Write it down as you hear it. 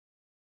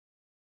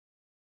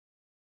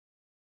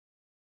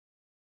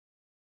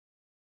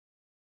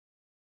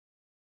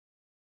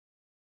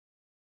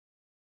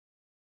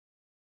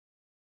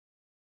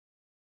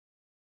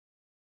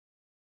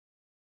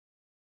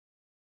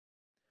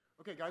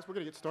Okay, guys, we're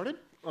going to get started.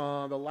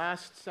 The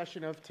last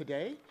session of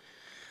today.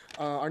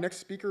 Our next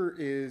speaker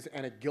is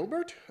Anna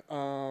Gilbert,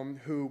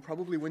 who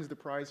probably wins the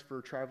prize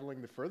for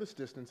traveling the furthest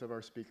distance of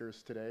our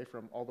speakers today,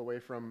 all the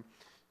way from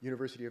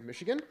University of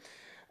Michigan.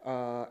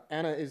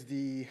 Anna is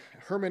the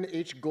Herman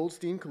H.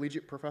 Goldstein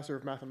Collegiate Professor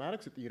of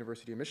Mathematics at the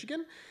University of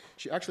Michigan.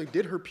 She actually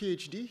did her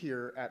PhD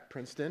here at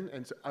Princeton,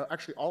 and so,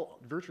 actually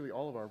virtually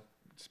all of our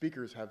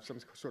speakers have some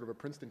sort of a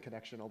Princeton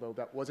connection, although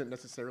that wasn't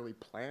necessarily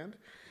planned.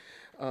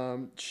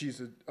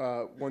 She's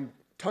won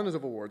tons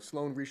of awards: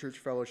 Sloan Research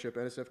Fellowship,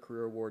 NSF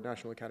Career Award,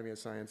 National Academy of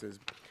Sciences.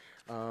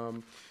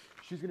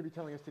 She's going to be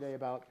telling us today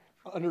about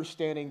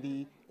understanding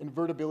the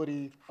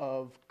invertibility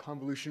of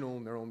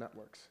convolutional neural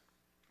networks.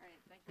 All right,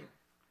 thank you.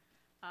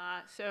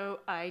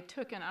 So I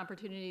took an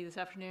opportunity this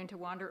afternoon to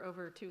wander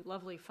over to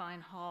lovely Fine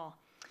Hall,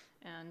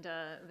 and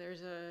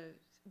there's a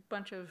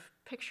bunch of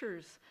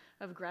pictures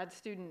of grad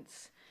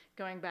students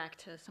going back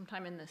to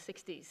sometime in the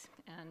 60s,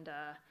 and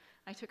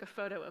I took a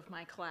photo of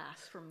my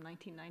class from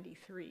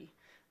 1993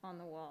 on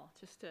the wall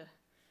just to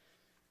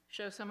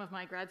show some of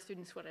my grad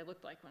students what I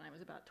looked like when I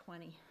was about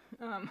 20.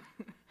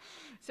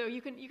 So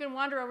you can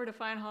wander over to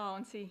Fine Hall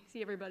and see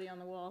everybody on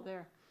the wall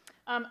there.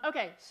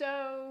 Okay,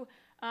 so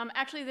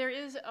actually there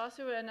is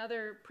also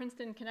another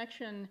Princeton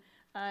connection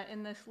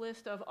in this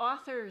list of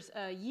authors.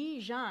 Yi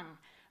Zhang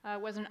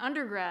was an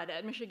undergrad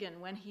at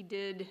Michigan when he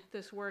did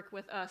this work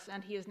with us,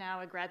 and he is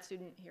now a grad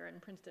student here in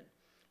Princeton.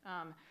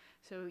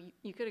 So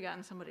you could have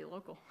gotten somebody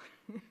local.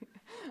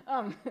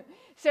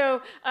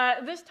 So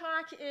this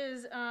talk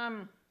is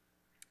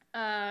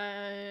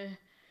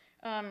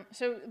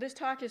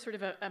sort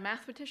of a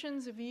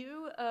mathematician's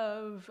view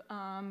of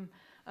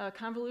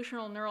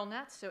convolutional neural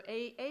nets. So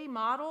a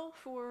model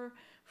for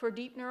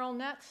deep neural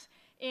nets.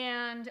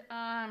 And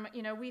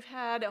we've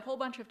had a whole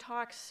bunch of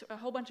talks, a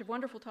whole bunch of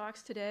wonderful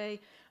talks today,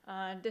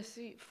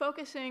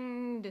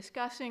 discussing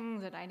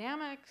the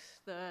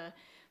dynamics, the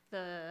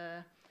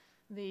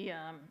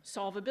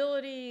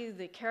solvability,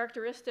 the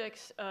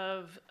characteristics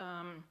of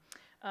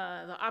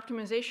the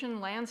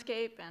optimization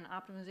landscape and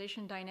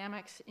optimization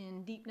dynamics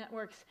in deep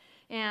networks.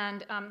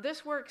 And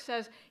this work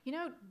says,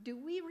 do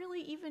we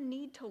really even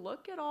need to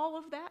look at all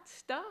of that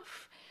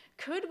stuff?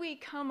 Could we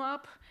come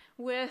up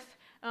with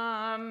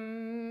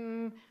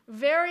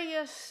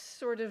various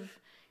sort of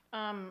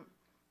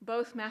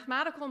both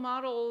mathematical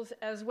models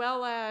as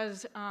well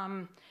as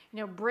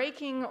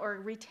breaking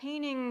or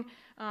retaining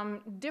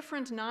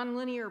different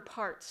nonlinear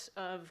parts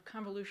of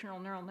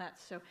convolutional neural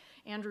nets? So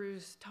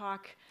Andrew's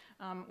talk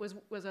was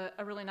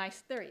a really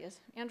nice, there he is.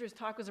 Andrew's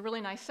talk was a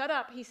really nice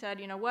setup. He said,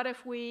 what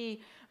if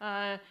we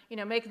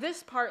make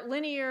this part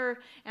linear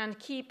and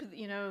keep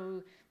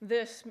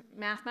this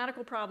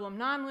mathematical problem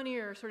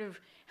nonlinear? Sort of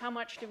how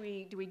much do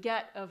we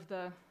get of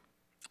the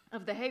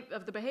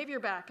behavior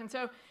back? And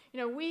so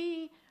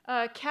we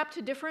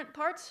kept different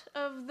parts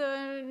of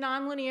the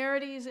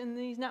nonlinearities in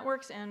these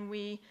networks, and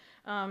we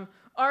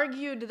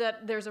argued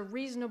that there's a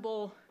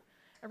reasonable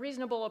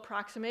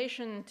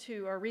approximation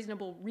to, or a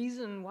reasonable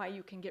reason why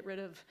you can get rid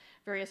of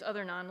various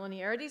other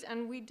nonlinearities,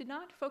 and we did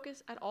not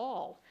focus at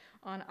all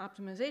on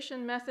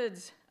optimization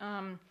methods,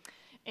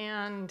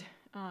 and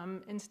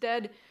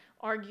instead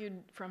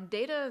argued from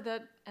data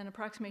that an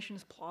approximation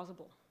is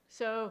plausible.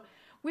 So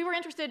we were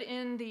interested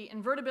in the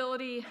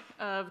invertibility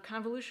of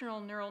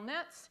convolutional neural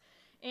nets,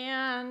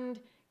 and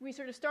we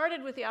sort of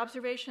started with the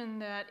observation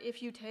that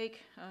if you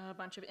take a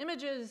bunch of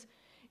images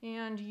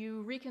and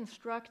you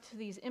reconstruct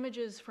these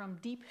images from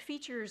deep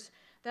features,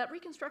 that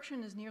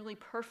reconstruction is nearly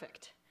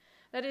perfect.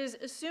 That is,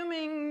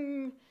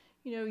 assuming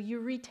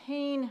you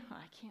retain,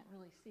 I can't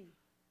really see.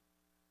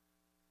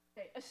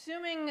 Okay,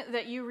 assuming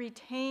that you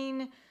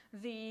retain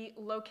the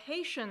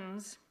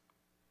locations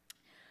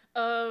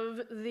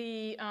of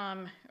the,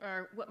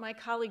 or what my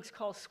colleagues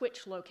call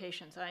switch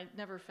locations. I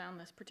never found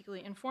this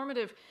particularly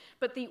informative,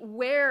 but the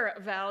where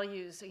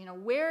values,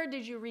 where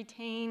did you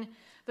retain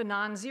the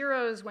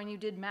non-zeros when you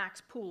did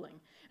max pooling?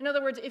 In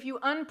other words, if you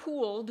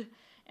unpooled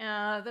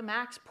the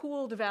max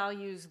pooled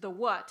values, the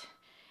what,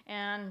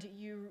 and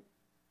you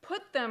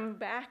put them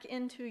back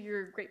into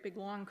your great big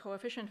long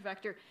coefficient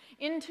vector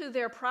into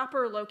their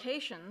proper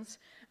locations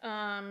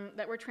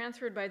that were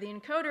transferred by the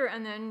encoder,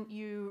 and then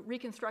you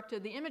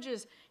reconstructed the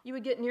images, you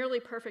would get nearly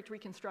perfect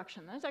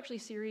reconstruction. That's actually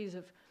a series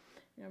of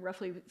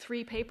roughly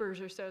 3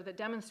 papers or so that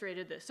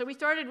demonstrated this. So we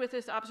started with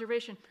this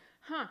observation,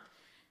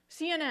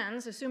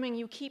 CNNs, assuming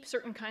you keep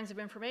certain kinds of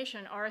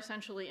information, are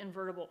essentially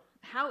invertible.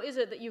 How is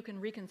it that you can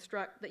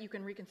reconstruct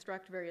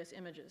various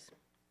images?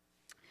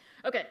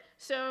 Okay,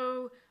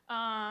 so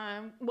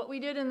what we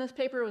did in this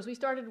paper was we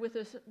started with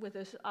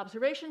this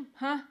observation.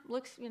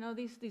 Looks,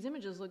 these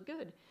images look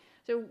good.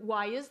 So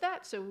why is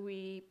that? So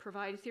we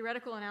provide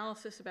theoretical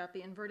analysis about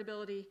the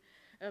invertibility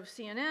of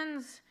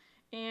CNNs,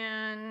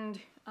 and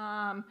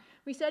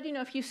we said,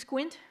 if you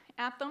squint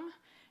at them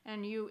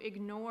and you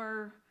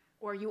ignore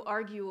or you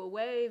argue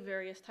away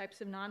various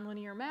types of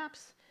nonlinear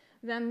maps,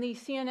 then the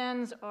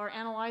CNNs are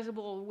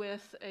analyzable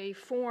with a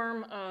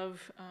form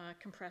of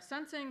compressed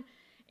sensing,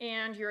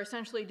 and you're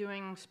essentially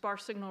doing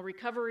sparse signal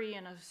recovery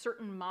in a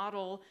certain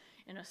model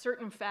in a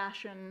certain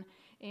fashion,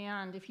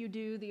 and if you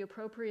do the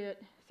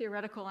appropriate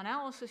theoretical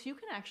analysis, you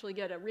can actually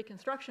get a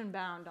reconstruction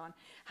bound on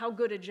how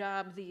good a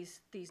job these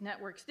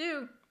networks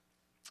do.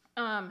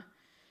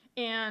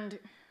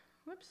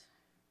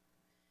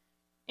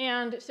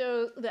 And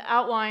so the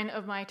outline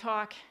of my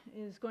talk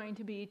is going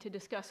to be to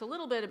discuss a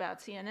little bit about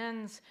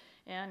CNNs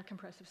and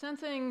compressive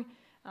sensing,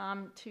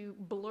 to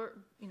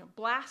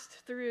blast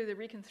through the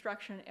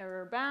reconstruction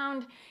error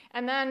bound,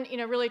 and then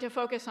really to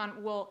focus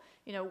on, well,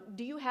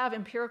 do you have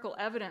empirical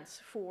evidence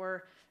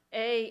for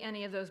A,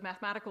 any of those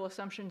mathematical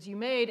assumptions you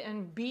made,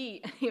 and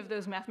B, any of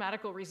those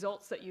mathematical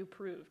results that you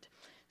proved?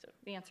 So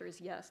the answer is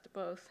yes to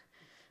both.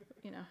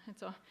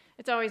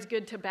 It's always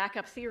good to back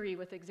up theory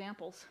with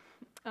examples.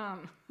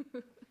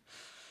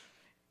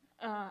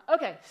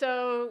 Okay,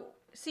 so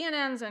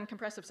CNNs and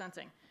compressive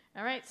sensing.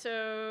 All right,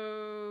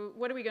 so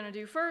what are we going to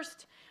do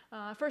first?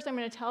 First, I'm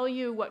going to tell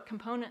you what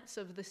components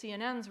of the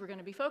CNNs we're going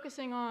to be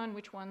focusing on,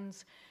 which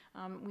ones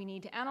we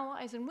need to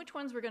analyze, and which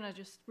ones we're going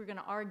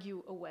to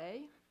argue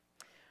away.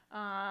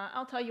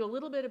 I'll tell you a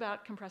little bit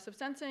about compressive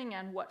sensing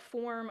and what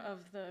form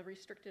of the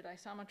restricted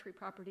isometry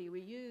property we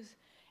use.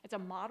 It's a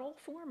model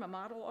form, a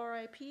model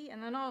RIP,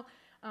 and then I'll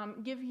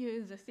give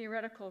you the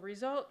theoretical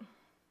result,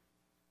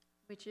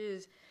 which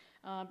is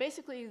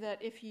basically that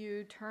if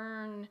you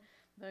turn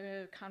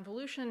the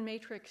convolution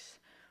matrix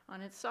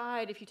on its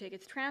side, if you take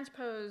its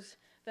transpose,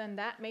 then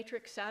that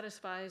matrix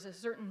satisfies a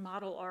certain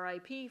model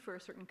RIP for a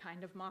certain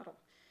kind of model.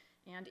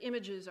 And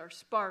images are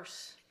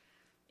sparse.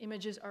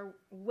 Images are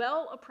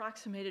well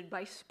approximated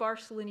by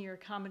sparse linear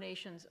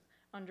combinations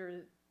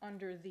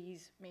under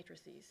these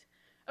matrices.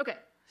 Okay,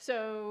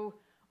 so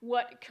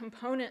what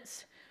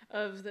components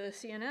of the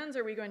CNNs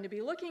are we going to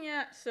be looking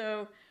at?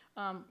 So,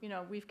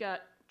 we've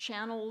got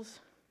channels,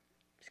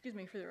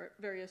 for the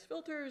various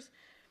filters.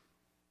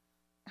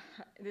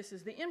 This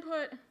is the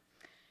input,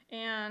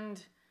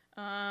 and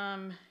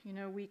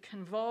we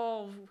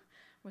convolve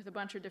with a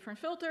bunch of different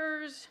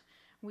filters.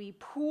 We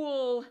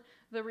pool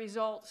the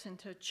results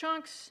into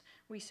chunks.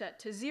 We set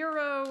to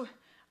 0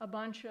 a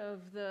bunch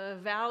of the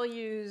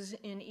values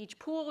in each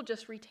pool,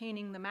 just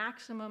retaining the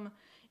maximum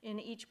in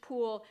each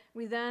pool.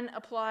 We then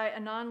apply a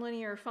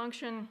nonlinear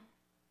function,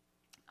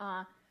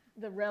 the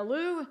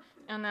ReLU,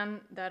 and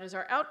then that is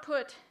our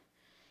output.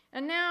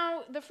 And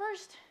now the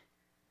first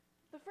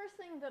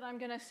thing that I'm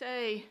going to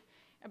say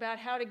about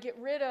how to get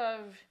rid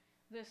of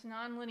this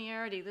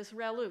nonlinearity, this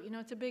ReLU,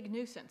 it's a big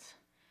nuisance.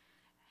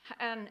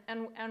 And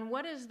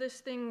what is this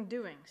thing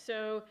doing?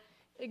 So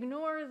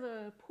ignore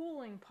the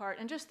pooling part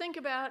and just think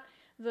about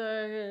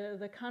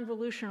the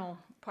convolutional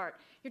part.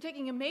 You're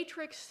taking a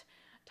matrix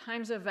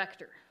times a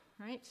vector,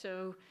 right?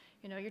 So,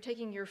 you're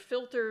taking your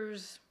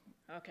filters,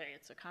 okay,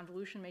 it's a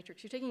convolution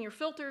matrix. You're taking your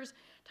filters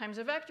times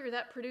a vector,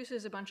 that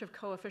produces a bunch of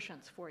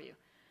coefficients for you.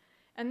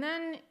 And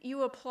then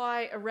you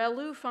apply a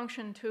ReLU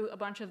function to a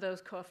bunch of those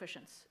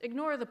coefficients.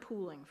 Ignore the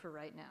pooling for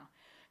right now.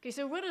 Okay,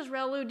 so what is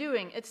ReLU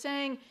doing? It's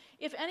saying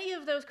if any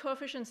of those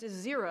coefficients is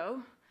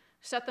 0,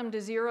 set them to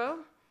 0,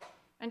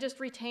 and just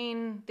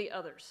retain the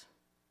others.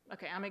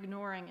 Okay, I'm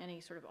ignoring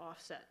any sort of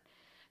offset.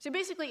 So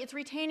basically, it's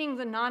retaining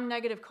the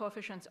non-negative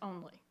coefficients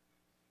only,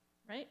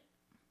 right?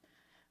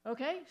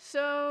 Okay,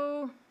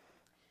 so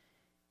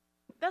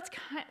that's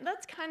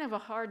kind of a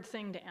hard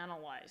thing to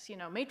analyze.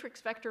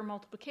 Matrix vector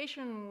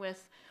multiplication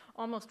with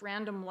almost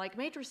random-like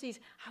matrices,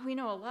 we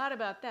know a lot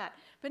about that.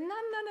 But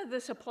none of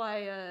this apply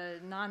a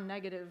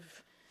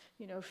non-negative,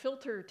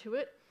 filter to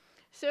it.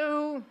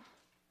 So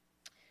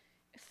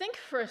think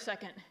for a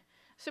second.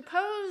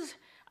 Suppose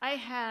I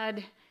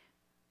had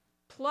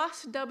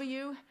plus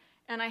W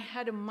and I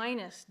had a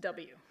minus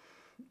W.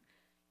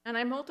 And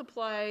I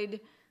multiplied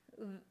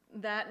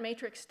that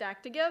matrix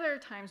stacked together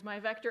times my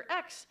vector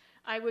x.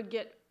 I would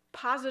get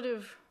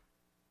positive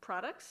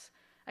products.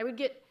 I would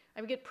get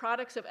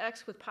products of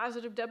x with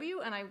positive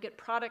W, and I would get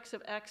products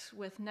of x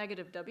with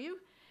negative W.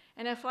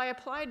 And if I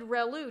applied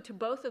ReLU to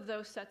both of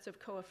those sets of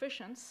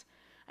coefficients,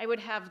 I would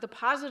have the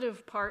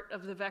positive part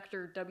of the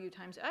vector W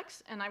times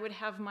x, and I would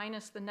have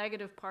minus the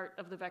negative part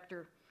of the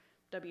vector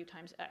W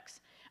times x.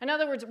 In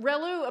other words,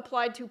 ReLU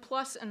applied to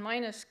plus and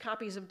minus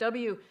copies of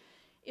W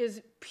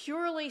is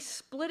purely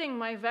splitting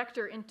my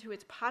vector into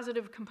its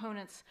positive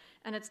components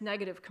and its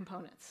negative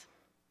components.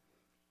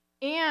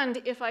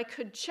 And if I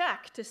could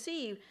check to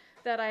see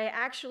that I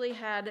actually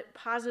had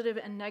positive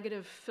and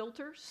negative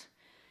filters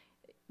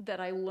that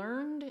I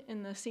learned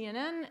in the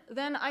CNN,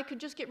 then I could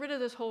just get rid of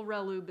this whole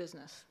ReLU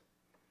business,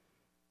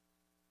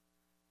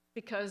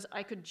 because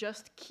I could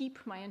just keep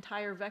my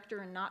entire vector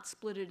and not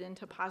split it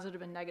into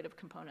positive and negative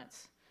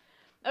components.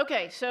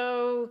 Okay,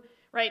 so,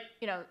 right,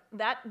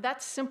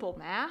 that's simple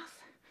math.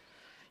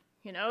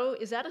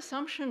 Is that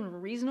assumption a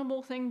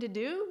reasonable thing to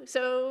do?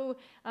 So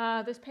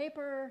this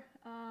paper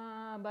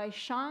by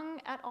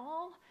Shang et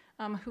al.,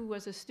 who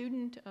was a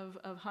student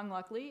of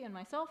Hung-Lak Lee and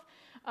myself,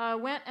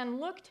 went and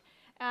looked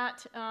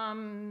at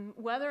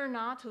whether or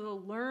not the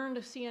learned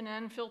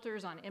CNN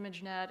filters on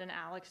ImageNet and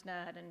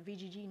AlexNet and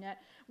VGGNet,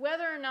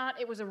 whether or not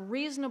it was a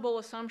reasonable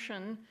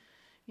assumption,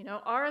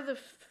 are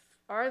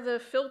the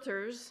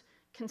filters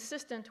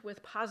consistent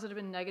with positive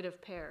and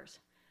negative pairs.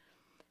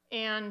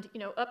 And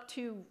up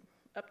to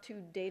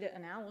data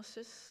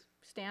analysis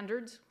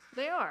standards,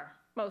 they are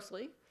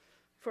mostly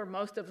for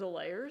most of the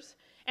layers.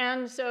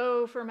 And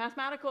so for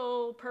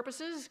mathematical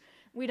purposes,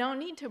 we don't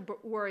need to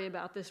worry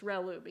about this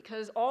ReLU,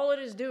 because all it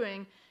is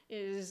doing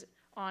is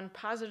on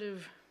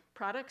positive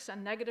products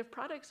and negative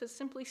products, it's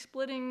simply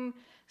splitting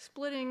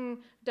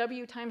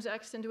W times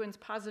X into its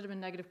positive and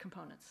negative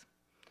components.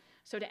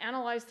 So to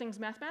analyze things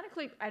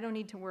mathematically, I don't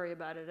need to worry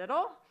about it at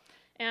all.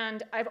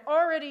 And I've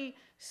already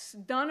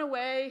done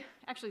away,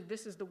 actually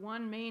this is the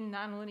one main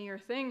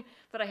nonlinear thing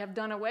that I have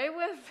done away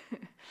with.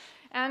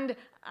 And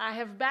I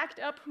have backed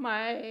up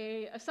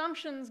my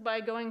assumptions by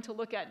going to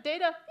look at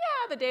data.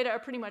 Yeah, the data are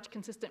pretty much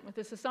consistent with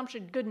this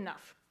assumption. Good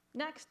enough.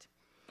 Next.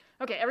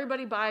 Okay,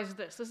 everybody buys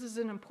this. This is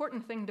an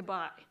important thing to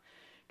buy.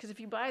 Because if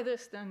you buy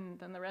this, then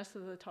the rest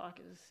of the talk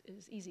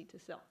is easy to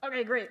sell.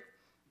 Okay, great.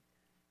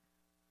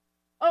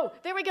 Oh,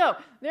 there we go.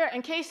 There,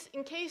 in case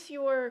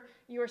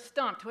you're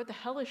stumped, what the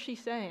hell is she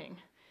saying?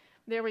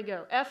 There we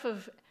go. F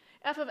of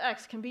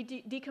X can be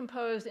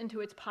decomposed into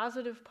its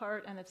positive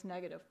part and its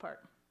negative part.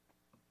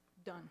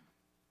 Done.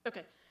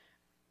 Okay.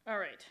 All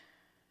right.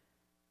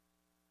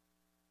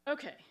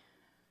 Okay.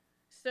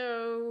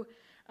 So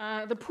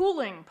the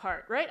pooling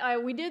part, right?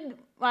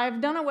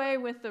 I've done away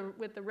with the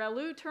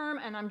ReLU term,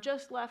 and I'm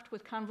just left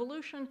with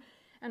convolution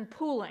and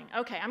pooling.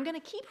 Okay, I'm going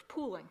to keep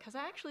pooling because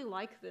I actually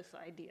like this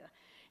idea.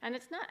 And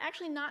it's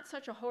actually not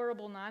such a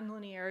horrible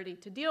nonlinearity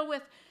to deal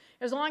with,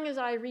 as long as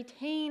I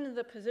retain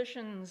the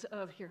positions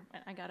of, here,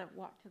 I gotta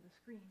walk to the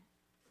screen.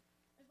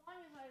 As long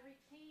as I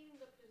retain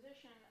the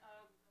position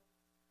of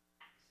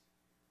X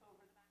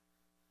over the back.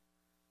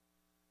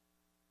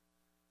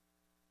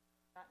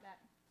 Got that.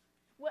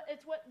 Well,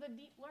 it's what the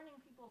deep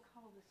learning people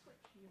call the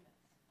switch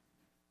units.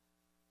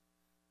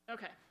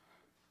 Okay.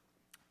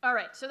 All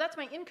right, so that's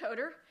my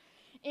encoder.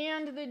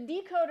 And the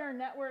decoder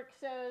network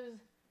says,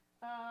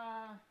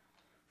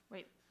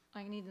 wait,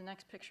 I need the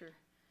next picture.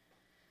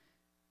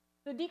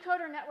 The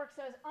decoder network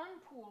says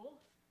unpool,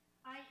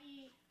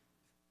 i.e.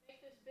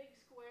 make this big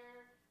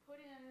square, put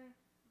in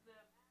the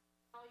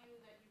value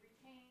that you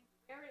retain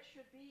where it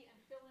should be, and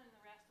fill in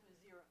the rest with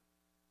 0.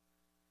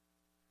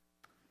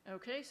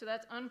 Okay, so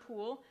that's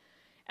unpool.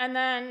 And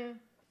then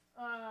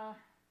convolve.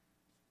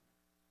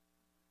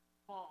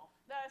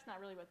 That's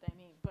not really what they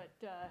mean, but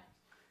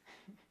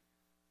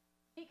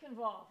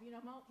deconvolve,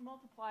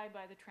 multiply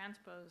by the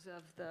transpose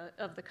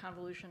of the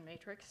convolution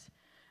matrix.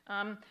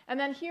 And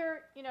then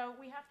here,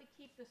 we have to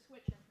keep the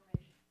switch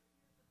information.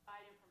 Here's the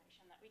side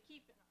information that we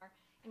keep in our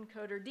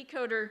encoder,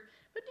 decoder,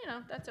 but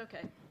that's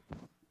okay.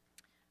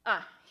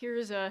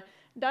 Here's a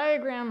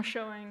diagram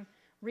showing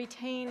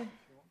retain.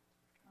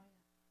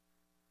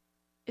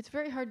 It's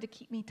very hard to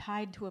keep me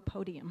tied to a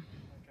podium.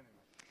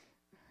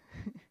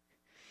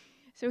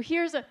 So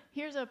here's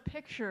a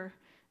picture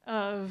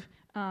of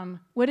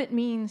what it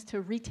means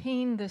to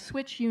retain the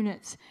switch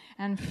units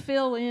and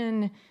fill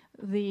in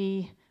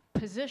the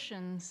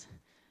positions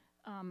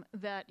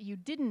that you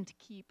didn't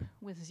keep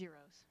with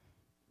zeros.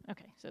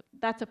 Okay, so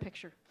that's a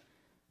picture.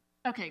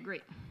 Okay,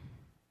 great.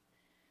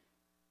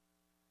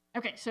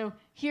 Okay, so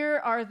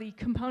here are the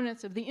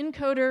components of the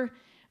encoder.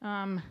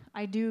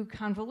 I do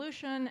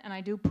convolution and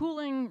I do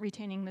pooling,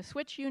 retaining the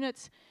switch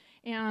units.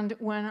 And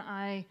when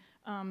I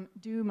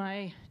do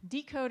my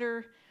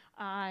decoder,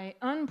 I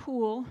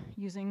unpool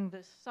using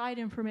this side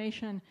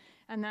information,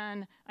 and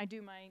then I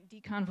do my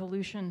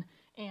deconvolution,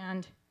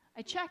 and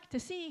I check to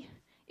see,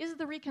 is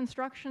the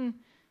reconstruction,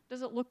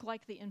 does it look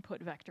like the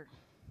input vector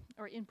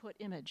or input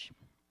image?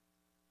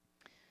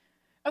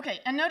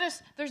 Okay, and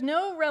notice there's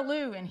no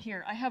ReLU in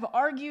here. I have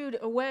argued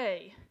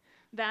away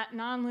that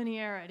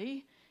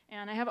nonlinearity,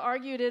 and I have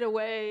argued it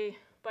away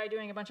by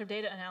doing a bunch of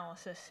data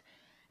analysis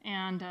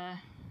and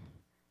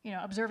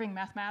observing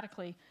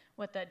mathematically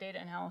what that data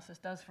analysis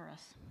does for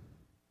us.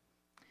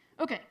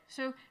 Okay,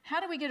 so how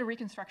do we get a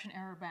reconstruction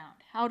error bound?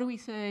 How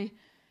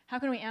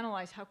can we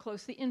analyze how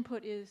close the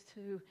input is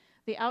to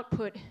the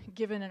output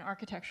given an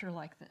architecture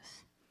like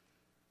this?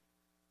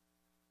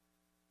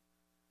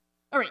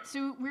 All right,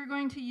 so we're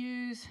going to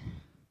use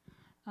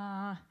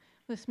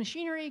this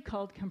machinery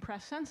called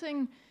compressed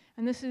sensing,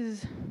 and this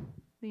is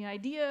the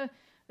idea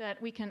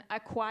that we can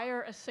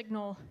acquire a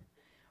signal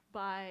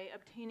by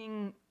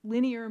obtaining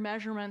linear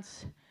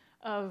measurements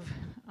of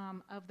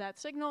that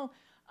signal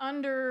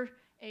under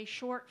a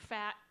short,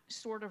 fat,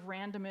 sort of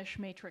randomish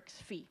matrix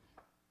phi.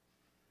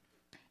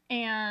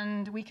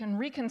 And we can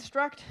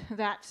reconstruct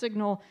that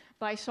signal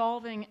by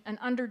solving an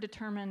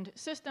underdetermined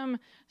system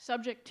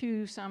subject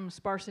to some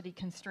sparsity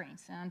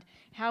constraints. And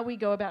how we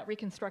go about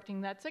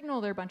reconstructing that signal,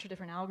 there are a bunch of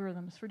different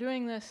algorithms for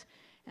doing this.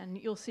 And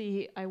you'll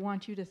see I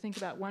want you to think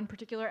about one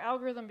particular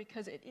algorithm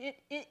because it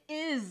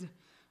is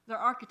the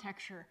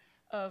architecture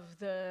of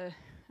the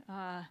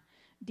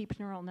deep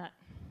neural net.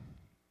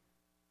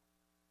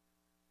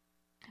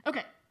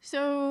 Okay,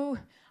 so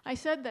I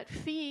said that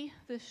phi,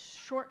 this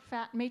short,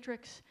 fat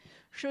matrix,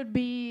 should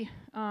be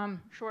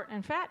short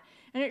and fat,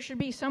 and it should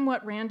be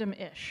somewhat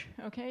random-ish.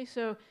 Okay,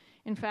 so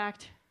in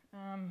fact,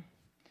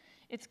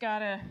 it's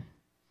got a,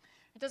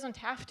 it doesn't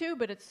have to,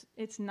 but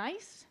it's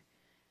nice.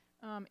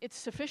 It's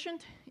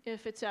sufficient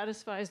if it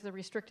satisfies the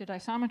restricted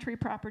isometry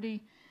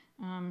property.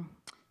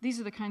 These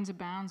are the kinds of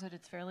bounds that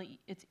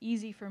it's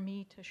easy for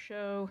me to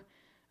show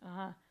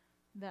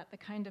that the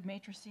kind of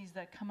matrices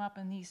that come up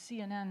in these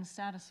CNNs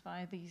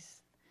satisfy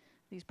these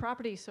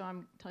properties, so I'm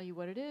going to tell you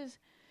what it is.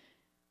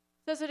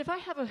 It says that if I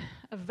have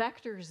a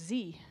vector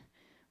z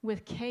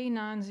with k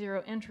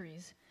non-zero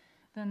entries,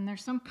 then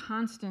there's some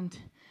constant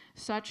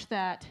such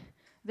that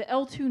the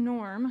L2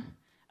 norm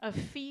of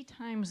phi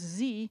times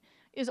z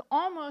is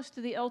almost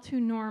the L2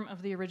 norm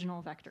of the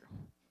original vector,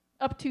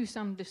 up to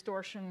some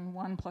distortion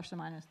 1 plus or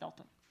minus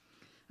delta.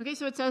 Okay,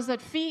 so it says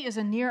that phi is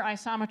a near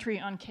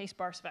isometry on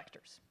k-sparse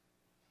vectors,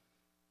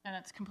 and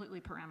it's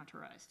completely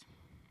parameterized.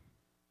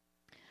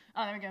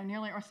 Oh, there we go,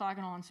 nearly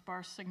orthogonal on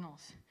sparse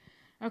signals.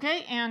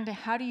 Okay, and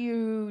how do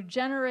you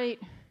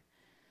generate,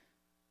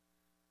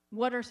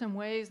 what are some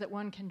ways that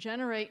one can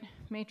generate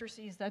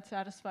matrices that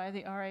satisfy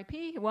the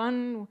RIP?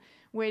 One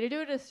way to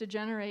do it is to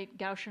generate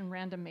Gaussian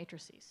random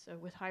matrices. So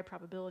with high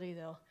probability,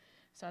 they'll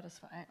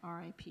satisfy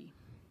RIP.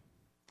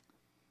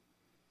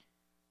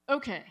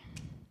 Okay,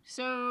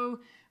 so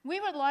we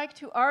would like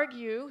to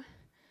argue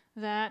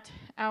that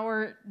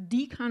our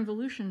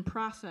deconvolution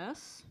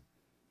process,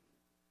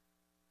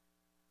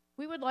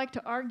 we would like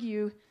to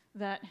argue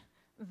that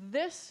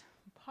this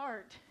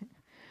part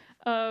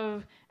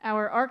of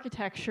our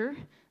architecture,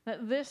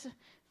 that this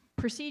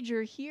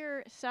procedure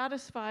here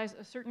satisfies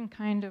a certain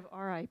kind of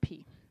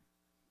RIP.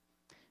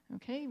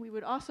 Okay, we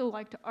would also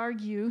like to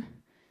argue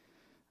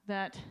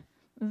that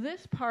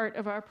this part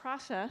of our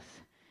process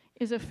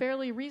is a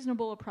fairly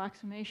reasonable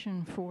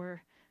approximation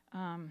for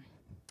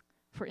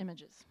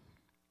images.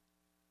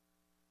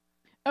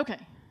 Okay.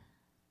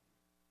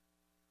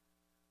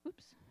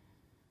 Oops.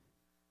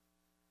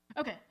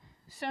 Okay,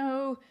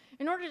 so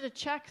in order to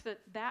check that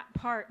that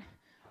part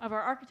of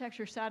our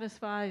architecture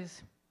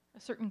satisfies a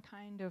certain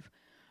kind of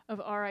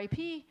RIP,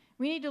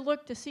 we need to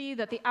look to see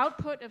that the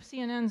output of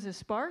CNNs is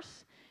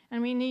sparse,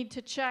 and we need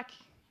to check,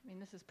 I mean,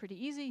 this is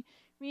pretty easy,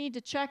 we need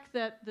to check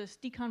that this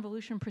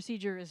deconvolution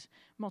procedure is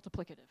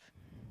multiplicative.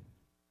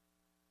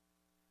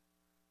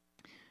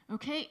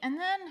 Okay, and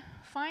then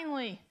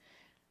finally,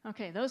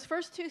 okay, those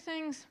first two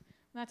things,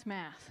 that's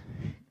math.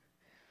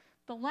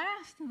 The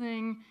last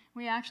thing,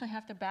 we actually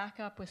have to back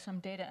up with some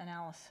data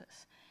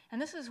analysis.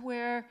 And this is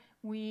where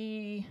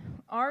we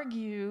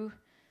argue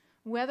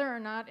whether or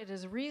not it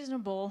is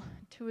reasonable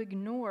to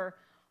ignore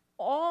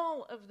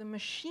all of the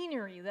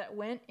machinery that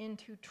went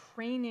into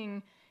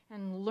training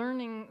and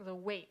learning the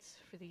weights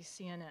for these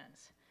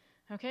CNNs.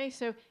 Okay,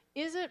 so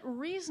is it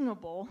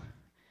reasonable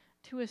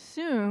to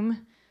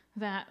assume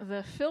that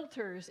the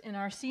filters in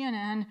our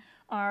CNN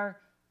are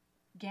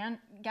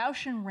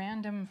Gaussian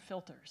random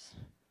filters?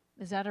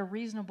 Is that a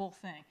reasonable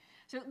thing?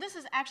 So this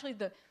is actually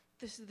the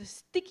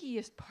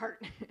stickiest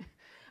part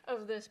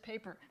of this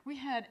paper. We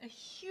had a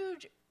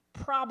huge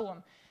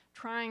problem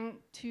trying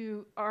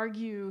to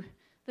argue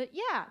that,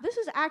 yeah, this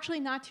is actually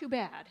not too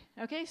bad.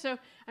 Okay, so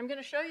I'm going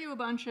to show you a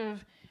bunch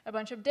of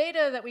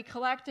data that we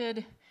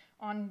collected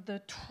on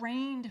the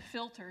trained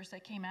filters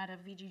that came out of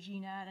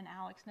VGGNet and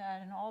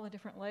AlexNet and all the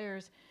different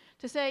layers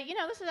to say, you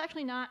know, this is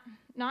actually not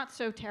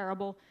so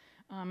terrible.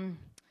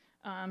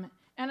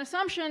 An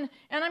assumption,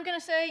 and I'm going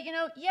to say, you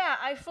know, yeah,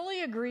 I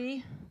fully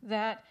agree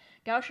that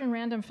Gaussian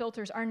random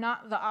filters are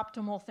not the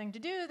optimal thing to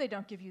do. They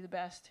don't give you the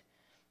best,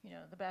 you know,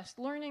 the best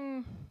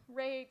learning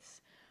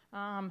rates.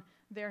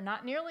 They're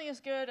not nearly as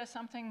good as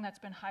something that's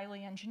been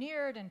highly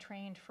engineered and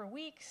trained for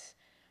weeks.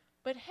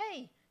 But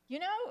hey, you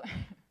know,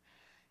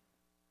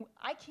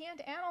 I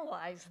can't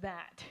analyze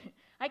that.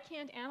 I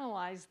can't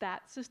analyze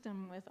that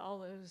system with all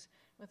those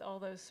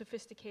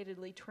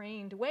sophisticatedly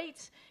trained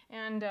weights.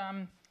 And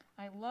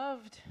I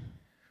loved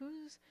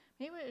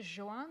maybe it was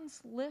Joanne's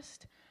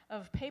list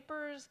of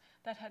papers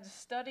that had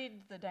studied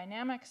the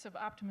dynamics of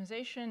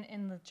optimization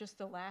in just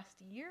the last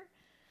year.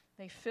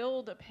 They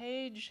filled a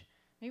page,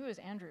 maybe it was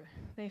Andrew.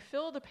 They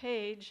filled a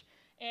page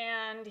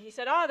and he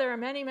said, oh, there are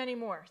many, many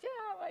more.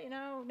 Yeah, well, you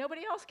know,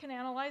 nobody else can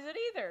analyze it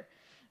either.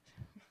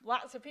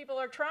 Lots of people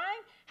are trying.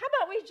 How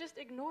about we just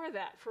ignore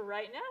that for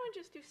right now and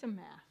just do some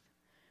math?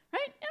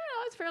 Right? No,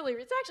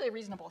 it's actually a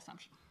reasonable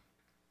assumption.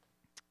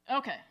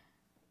 Okay.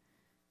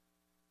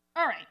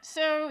 All right,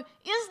 so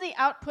is the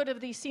output of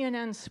these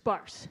CNNs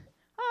sparse?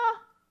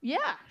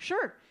 Yeah,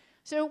 sure.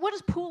 So what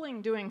is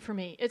pooling doing for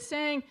me? It's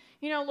saying,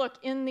 you know, look,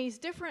 in these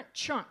different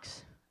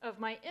chunks of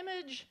my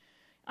image,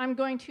 I'm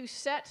going to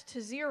set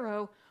to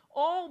 0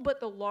 all but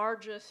the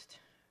largest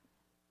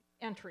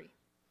entry.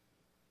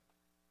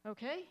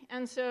 Okay,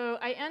 and so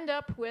I end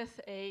up with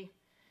a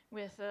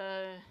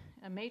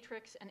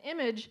matrix, an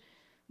image,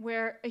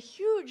 where a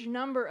huge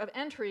number of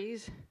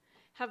entries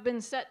have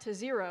been set to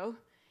 0,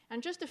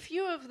 and just a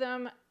few of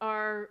them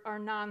are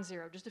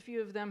non-zero. Just a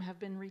few of them have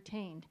been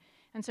retained.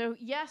 And so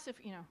yes,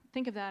 if you know,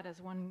 think of that as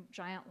one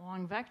giant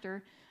long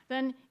vector,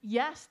 then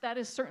yes, that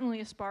is certainly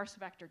a sparse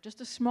vector.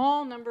 Just a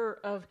small number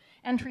of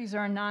entries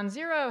are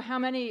non-zero. How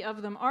many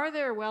of them are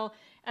there? Well,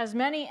 as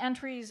many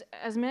entries,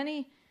 as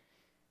many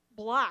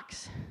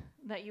blocks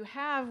that you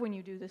have when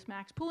you do this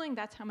max pooling,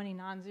 that's how many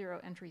non-zero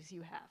entries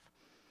you have.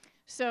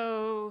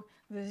 So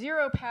the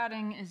zero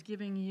padding is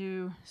giving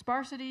you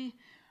sparsity.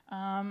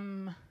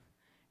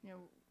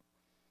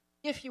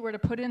 If you were to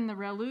put in the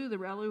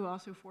ReLU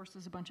also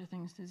forces a bunch of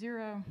things to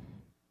zero.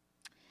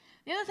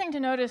 The other thing to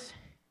notice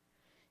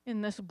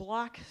in this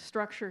block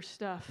structure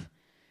stuff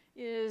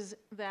is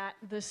that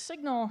the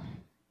signal,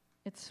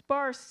 it's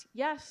sparse,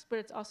 yes, but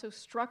it's also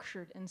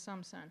structured in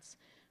some sense,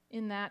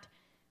 in that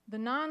the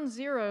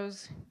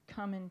non-zeros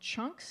come in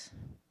chunks.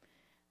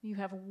 You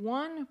have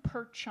one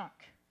per chunk.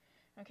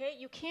 Okay,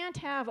 you can't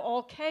have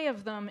all k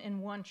of them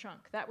in one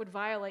chunk. That would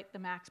violate the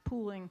max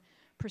pooling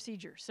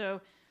procedure. So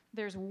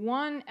there's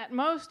one, at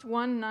most,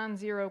 one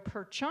non-zero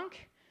per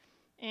chunk,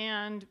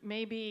 and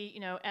maybe,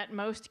 at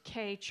most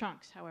k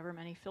chunks, however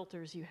many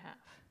filters you have.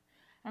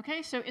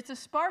 Okay, so it's a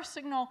sparse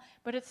signal,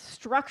 but it's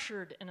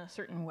structured in a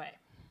certain way.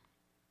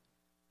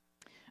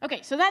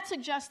 Okay, so that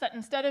suggests that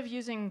instead of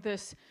using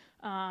this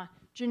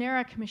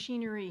generic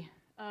machinery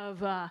of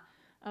the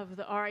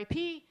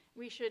RIP,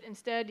 we should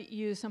instead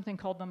use something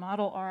called the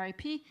model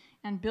RIP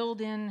and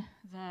build in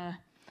the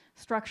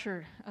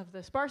structure of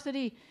the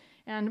sparsity.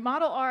 And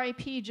model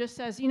RIP just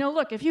says,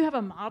 look, if you have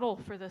a model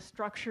for the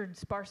structured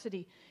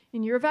sparsity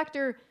in your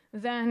vector,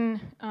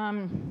 then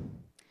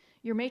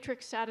your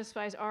matrix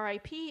satisfies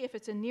RIP if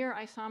it's a near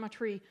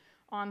isometry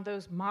on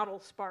those model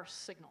sparse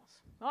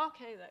signals.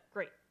 Okay,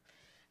 great.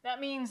 That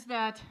means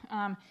that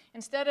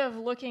instead of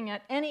looking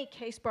at any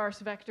k-sparse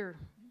vector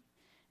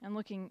and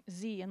looking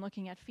z and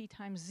looking at phi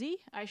times z,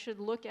 I should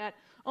look at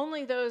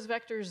only those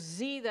vectors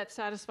z that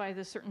satisfy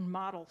this certain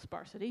model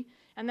sparsity,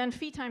 and then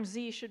phi times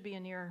z should be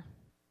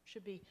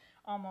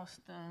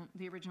almost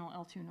the original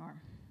L2 norm.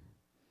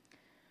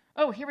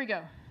 Oh, here we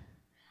go.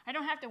 I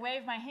don't have to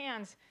wave my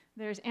hands.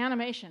 There's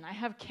animation. I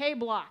have k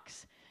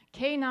blocks,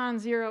 k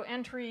non-zero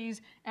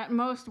entries, at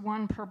most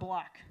one per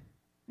block.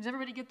 Does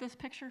everybody get this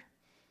picture?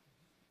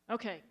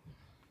 Okay.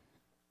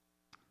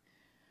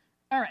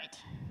 All right.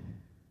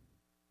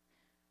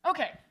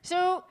 Okay,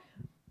 so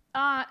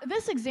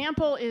this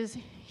example is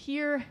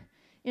here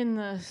in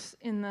the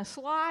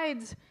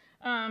slides,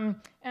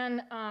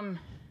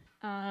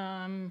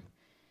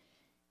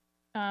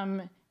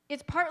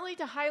 it's partly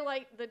to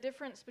highlight the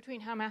difference between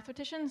how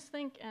mathematicians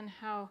think and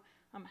how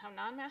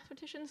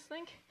non-mathematicians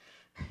think,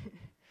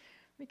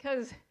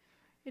 because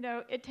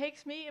it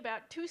takes me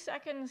about 2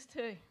 seconds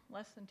to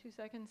less than 2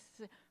 seconds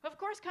to say, of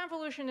course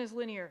convolution is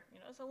linear.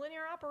 It's a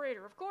linear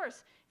operator, of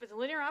course. If it's a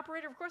linear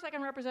operator, of course I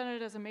can represent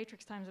it as a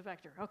matrix times a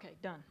vector. Okay,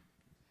 done.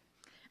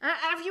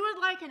 If you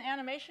would like an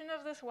animation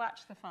of this,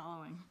 watch the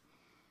following.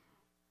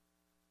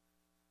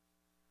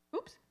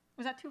 Oops,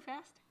 was that too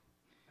fast?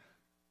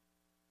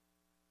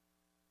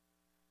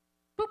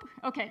 Boop,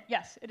 okay,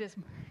 yes, it is.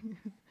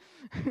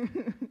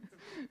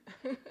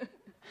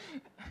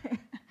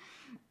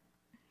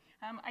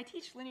 I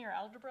teach linear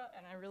algebra,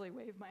 and I really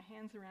wave my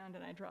hands around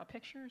and I draw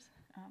pictures.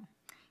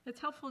 It's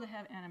helpful to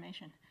have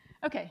animation.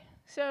 Okay,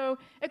 so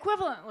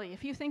equivalently,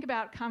 if you think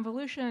about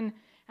convolution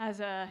as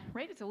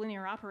it's a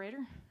linear operator,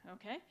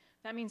 okay?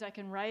 That means I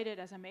can write it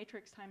as a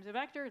matrix times a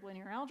vector,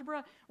 linear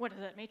algebra. What does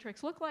that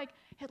matrix look like?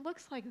 It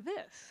looks like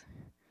this.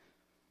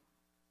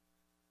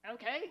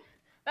 Okay,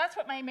 that's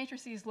what my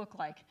matrices look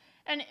like.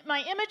 And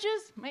my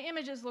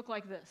images look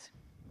like this.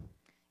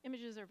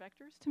 Images are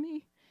vectors to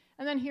me.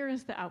 And then here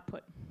is the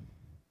output.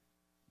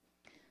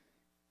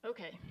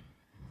 Okay.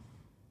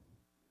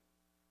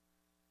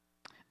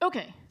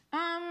 Okay,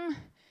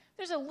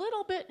 there's a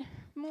little bit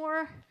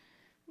more,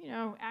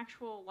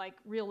 actual,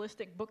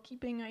 realistic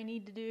bookkeeping I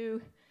need to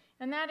do,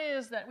 and that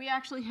is that we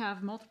actually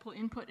have multiple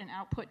input and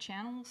output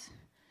channels.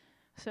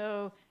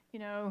 So,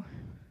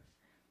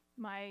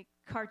 my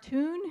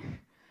cartoon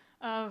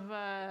of,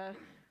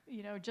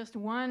 just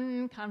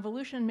one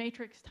convolution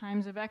matrix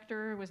times a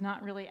vector was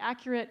not really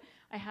accurate.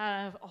 I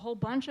have a whole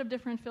bunch of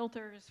different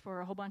filters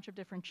for a whole bunch of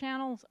different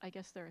channels. I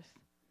guess there's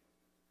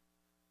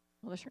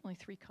certainly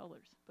 3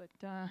 colors, but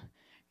I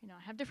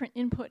have different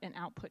input and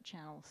output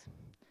channels.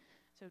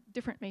 So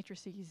different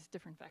matrices,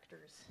 different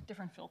vectors,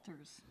 different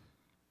filters.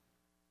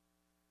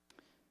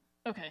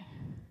 Okay.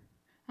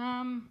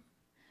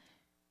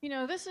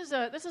 This is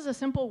a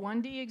simple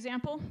 1D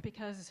example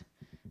because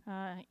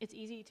it's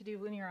easy to do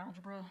linear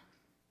algebra.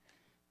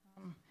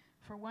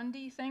 For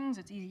 1D things,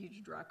 it's easy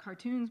to draw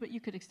cartoons, but you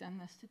could extend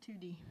this to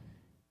 2D.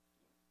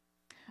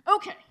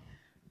 Okay,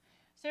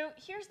 so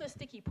here's the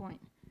sticky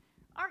point.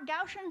 Are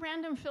Gaussian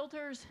random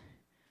filters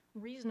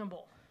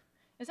reasonable?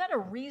 Is that a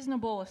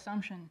reasonable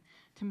assumption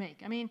to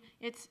make? I mean,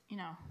 it's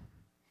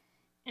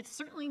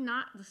certainly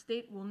not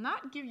will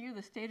not give you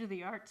the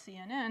state-of-the-art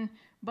CNN,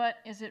 but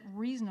is it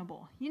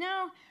reasonable?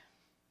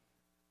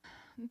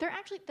 They're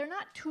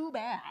not too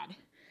bad.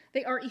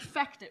 They are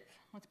effective,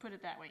 let's put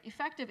it that way.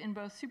 Effective in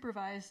both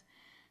supervised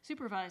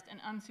and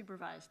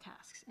unsupervised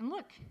tasks. And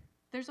look,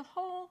 there's a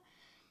whole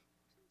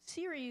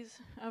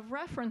series of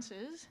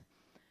references,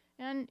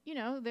 and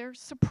they're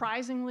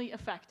surprisingly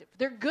effective.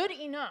 They're good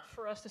enough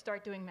for us to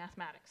start doing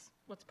mathematics.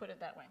 Let's put it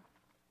that way.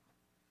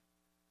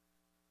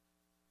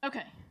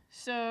 Okay,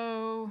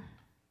 so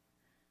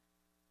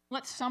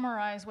let's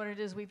summarize what it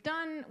is we've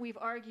done. We've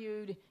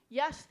argued,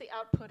 yes, the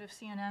output of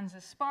CNNs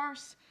is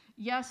sparse.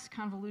 Yes,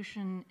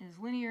 convolution is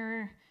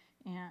linear,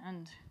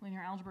 and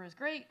linear algebra is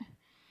great.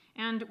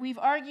 And we've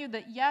argued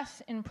that,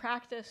 yes, in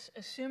practice,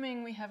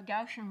 assuming we have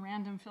Gaussian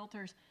random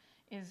filters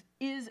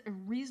is a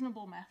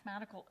reasonable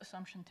mathematical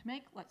assumption to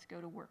make. Let's go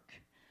to work.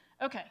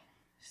 Okay,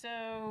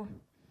 so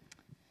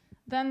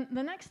then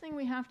the next thing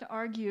we have to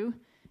argue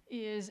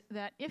is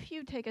that if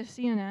you take a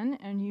CNN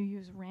and you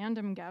use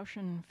random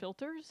Gaussian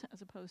filters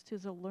as opposed to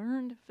the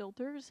learned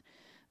filters,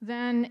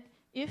 then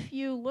if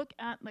you look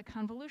at the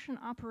convolution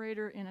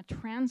operator in a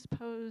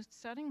transposed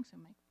setting, so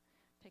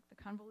take the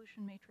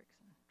convolution matrix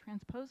and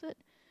transpose it,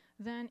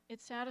 then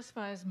it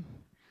satisfies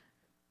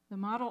the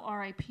model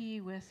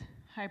RIP with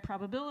high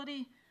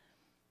probability.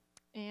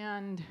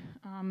 And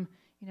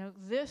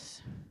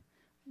this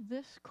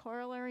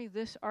corollary,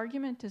 this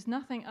argument is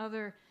nothing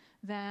other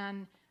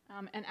than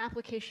an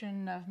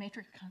application of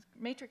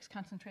matrix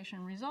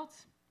concentration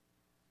results.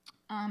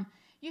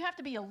 You have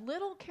to be a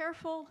little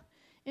careful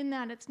in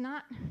that it's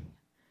not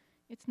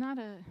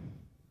a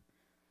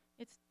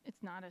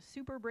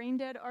super brain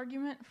dead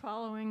argument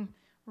following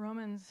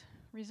Roman's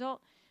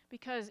result,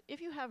 because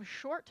if you have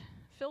short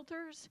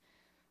filters,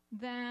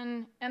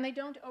 and they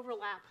don't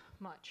overlap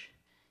much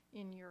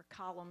in your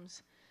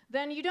columns,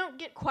 then you don't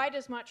get quite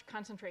as much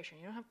concentration.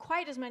 You don't have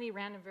quite as many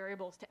random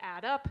variables to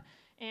add up,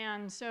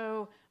 and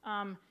so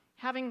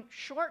having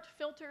short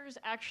filters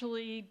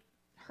actually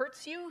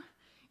hurts you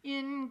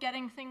in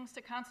getting things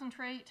to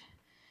concentrate,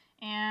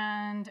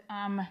 and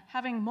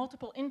having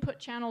multiple input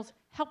channels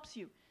helps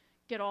you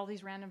get all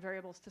these random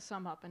variables to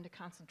sum up and to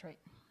concentrate.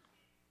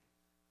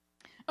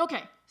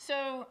 Okay,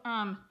 so,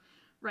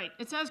 right,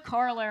 it says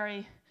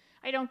corollary.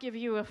 I don't give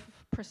you a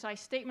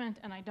precise statement,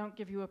 and I don't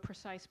give you a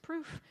precise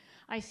proof.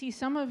 I see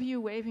some of you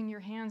waving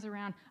your hands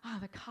around,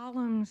 the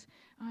columns,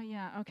 oh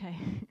yeah, okay.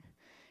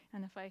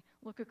 And if I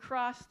look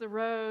across the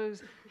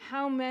rows,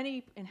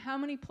 in how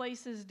many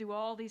places do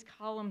all these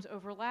columns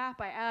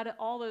overlap? I add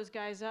all those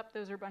guys up.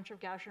 Those are a bunch of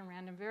Gaussian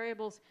random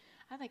variables.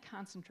 How do they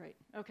concentrate?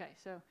 Okay,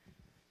 so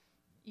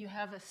you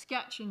have a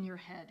sketch in your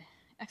head.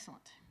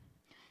 Excellent.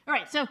 All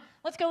right, so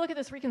let's go look at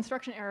this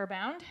reconstruction error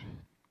bound.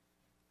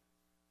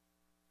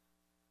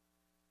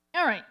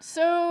 All right,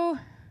 so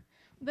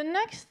the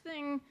next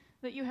thing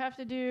that you have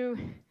to do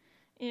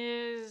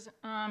is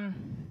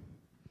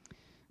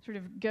sort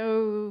of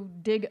go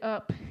dig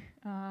up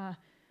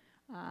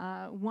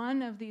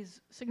one of these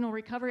signal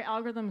recovery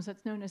algorithms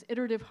that's known as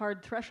iterative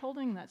hard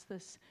thresholding. That's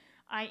this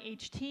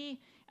IHT.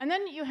 And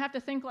then you have to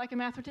think like a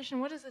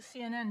mathematician. What is the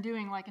CNN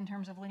doing, like in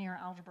terms of linear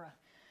algebra?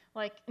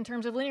 Like in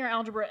terms of linear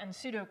algebra and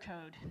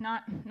pseudocode,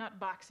 not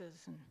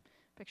boxes and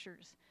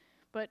pictures.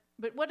 But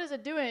what is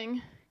it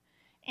doing?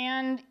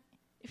 And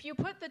if you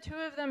put the two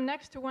of them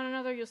next to one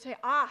another, you'll say,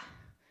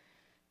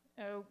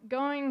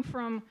 going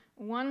from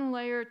one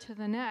layer to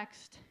the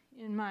next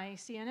in my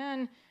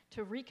CNN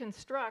to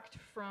reconstruct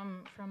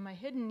from my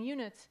hidden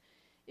units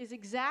is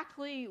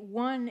exactly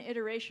one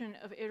iteration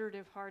of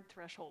iterative hard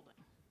thresholding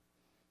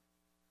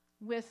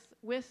with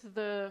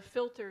the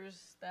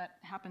filters that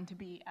happen to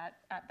be at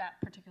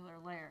that particular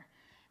layer.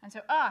 And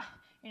so,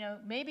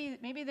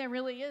 maybe there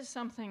really is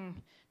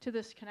something to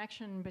this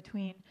connection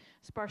between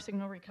sparse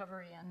signal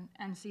recovery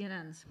and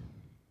CNNs.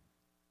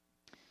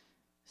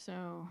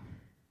 So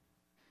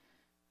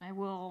I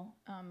will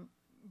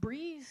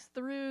breeze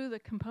through the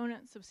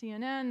components of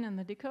CNN and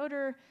the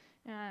decoder,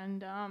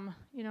 and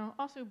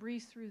also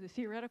breeze through the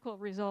theoretical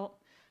result.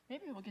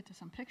 Maybe we'll get to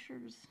some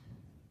pictures.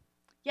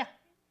 Yeah.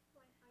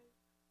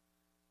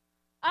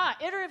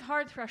 Iterative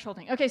hard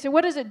thresholding. Okay, so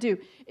what does it do?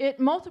 It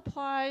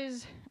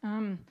multiplies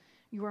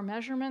your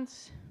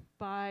measurements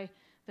by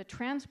the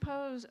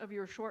transpose of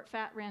your short,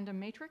 fat, random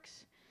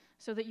matrix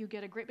so that you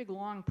get a great big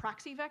long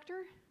proxy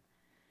vector.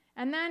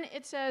 And then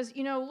it says,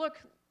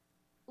 look,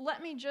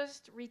 let me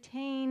just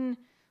retain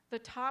the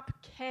top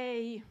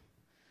k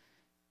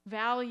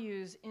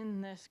values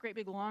in this great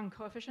big long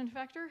coefficient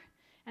vector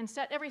and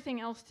set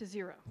everything else to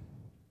 0.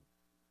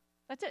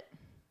 That's it.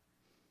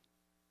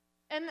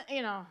 And,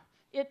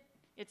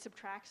 it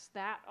subtracts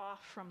that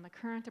off from the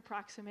current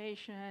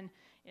approximation.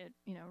 It,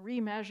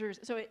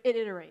 remeasures. So it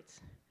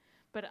iterates.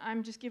 But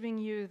I'm just giving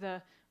you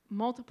the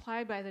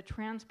multiplied by the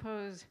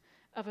transpose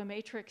of a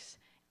matrix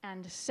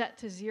and set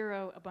to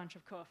 0 a bunch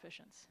of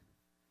coefficients.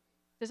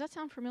 Does that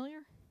sound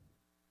familiar?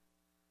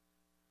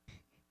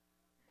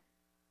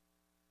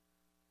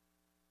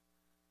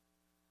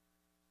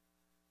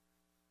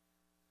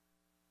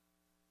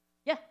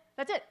 Yeah,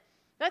 that's it.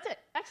 That's it.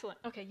 Excellent.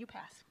 Okay, you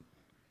pass.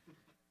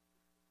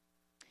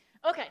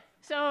 Okay,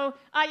 so,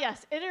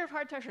 yes, iterative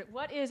hard thresholding.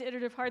 What is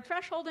iterative hard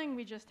thresholding?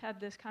 We just had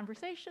this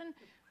conversation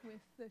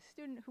with the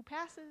student who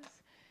passes.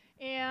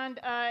 And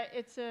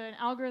it's an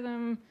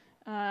algorithm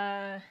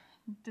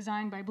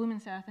designed by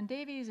Blumenstaff and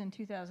Davies in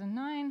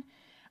 2009.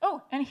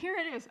 Oh, and here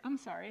it is. I'm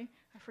sorry.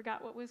 I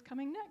forgot what was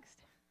coming next.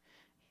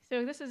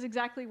 So this is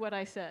exactly what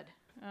I said.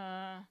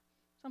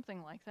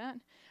 Something like that.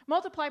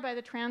 Multiply by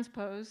the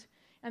transpose.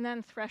 and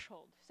then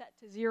threshold, set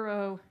to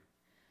 0,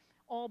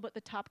 all but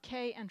the top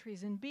k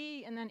entries in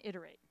B, and then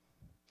iterate.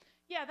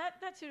 Yeah,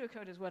 that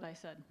pseudocode is what I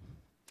said.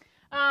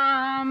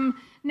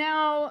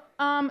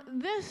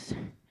 This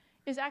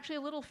is actually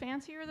a little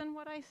fancier than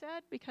what I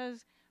said,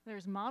 because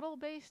there's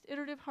model-based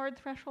iterative hard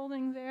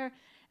thresholding there,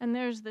 and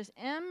there's this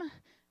M.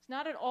 It's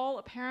not at all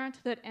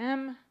apparent that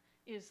M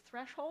is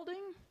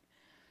thresholding.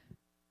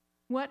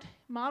 What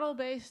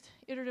model-based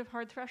iterative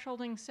hard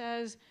thresholding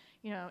says,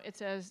 it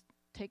says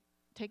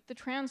take the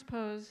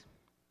transpose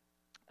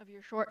of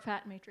your short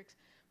fat matrix,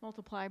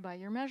 multiply by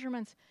your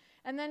measurements,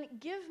 and then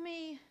give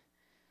me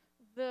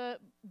the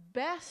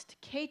best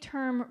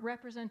k-term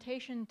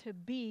representation to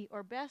B,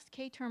 or best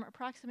k-term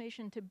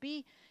approximation to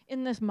B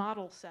in this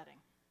model setting.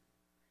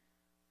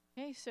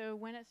 Okay, so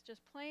when it's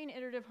just plain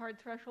iterative hard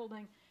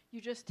thresholding,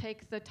 you just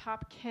take the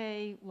top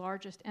k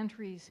largest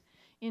entries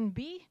in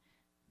B,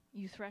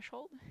 you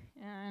threshold,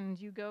 and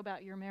you go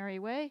about your merry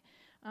way.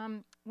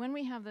 When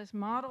we have this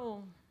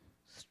model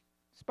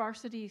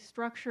sparsity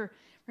structure,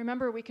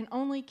 remember we can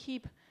only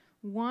keep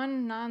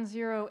one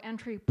non-zero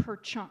entry per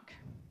chunk.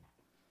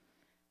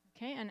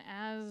 Okay, and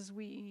as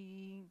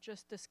we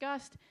just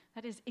discussed,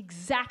 that is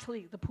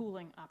exactly the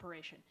pooling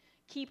operation.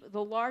 Keep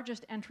the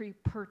largest entry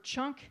per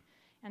chunk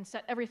and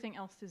set everything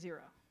else to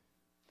 0.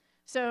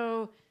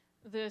 So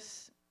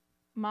this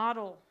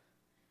model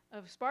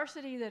of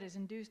sparsity that is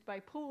induced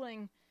by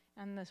pooling,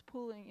 and this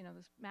pooling,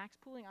 this max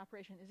pooling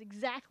operation is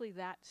exactly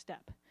that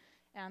step.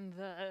 And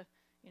the,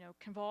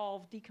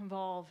 convolve,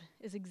 deconvolve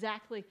is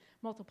exactly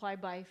multiplied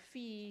by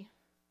phi,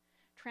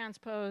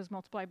 transpose,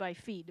 multiplied by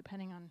phi,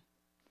 depending on,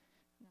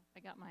 if I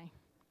got my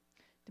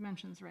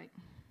dimensions right.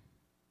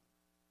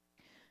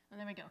 And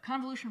there we go.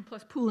 Convolution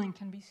plus pooling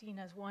can be seen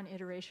as one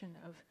iteration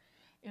of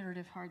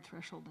iterative hard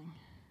thresholding.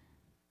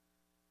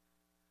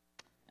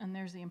 And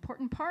there's the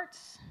important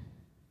parts.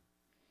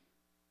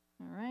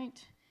 All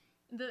right.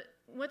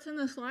 What's in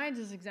the slides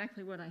is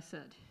exactly what I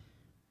said.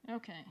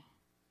 Okay.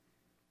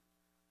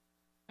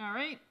 All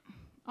right.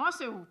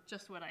 Also,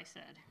 just what I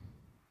said.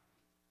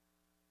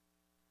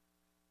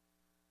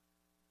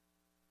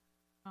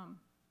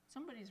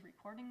 Somebody's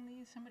recording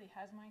these. Somebody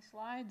has my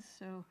slides,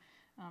 so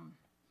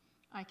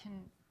I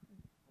can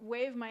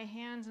wave my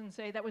hands and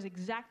say that was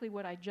exactly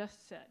what I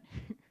just said.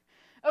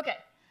 Okay.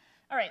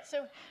 All right.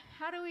 So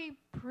how do we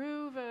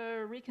prove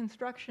a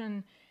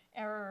reconstruction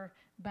error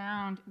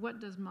bound? What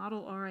does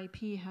model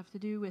RIP have to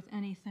do with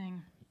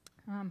anything?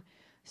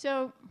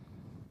 So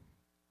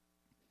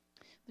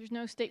there's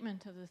no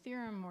statement of the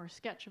theorem or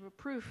sketch of a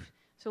proof,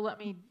 so let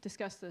me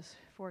discuss this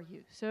for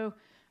you. So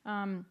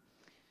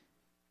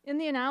in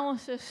the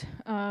analysis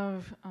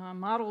of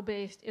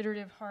model-based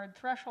iterative hard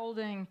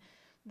thresholding,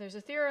 there's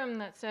a theorem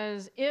that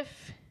says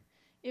if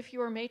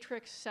your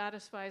matrix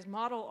satisfies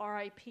model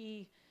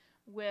RIP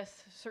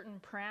with certain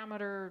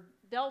parameter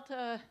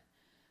delta,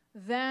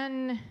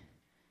 then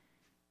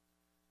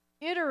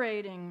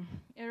iterating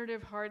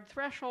iterative hard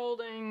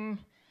thresholding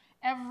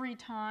every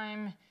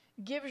time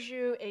gives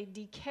you a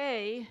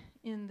decay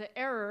in the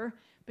error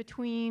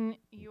between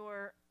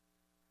your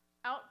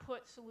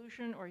output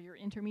solution, or your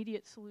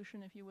intermediate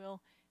solution, if you will,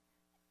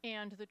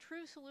 and the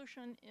true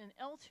solution in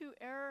L2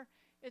 error.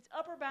 It's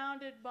upper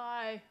bounded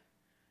by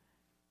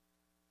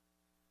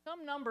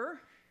some number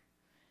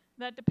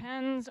that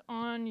depends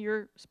on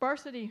your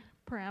sparsity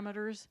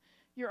parameters,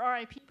 your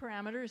RIP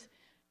parameters,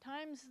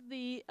 times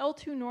the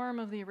L2 norm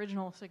of the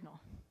original signal.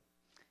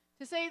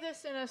 To say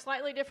this in a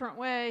slightly different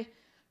way,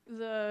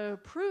 the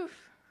proof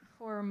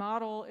for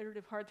model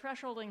iterative hard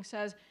thresholding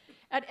says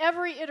at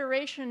every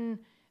iteration,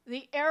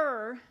 the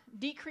error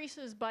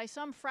decreases by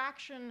some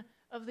fraction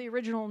of the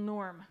original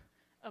norm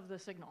of the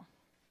signal.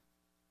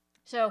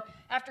 So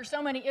after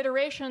so many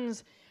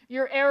iterations,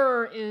 your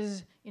error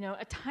is,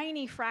 a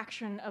tiny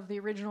fraction of the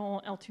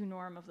original L2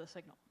 norm of the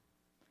signal.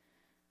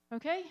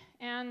 Okay?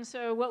 And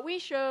so what we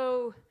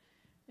show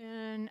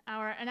in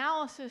our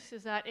analysis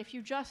is that if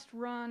you just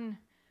run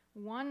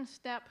one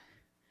step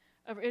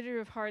of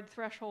iterative hard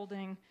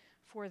thresholding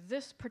for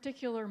this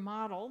particular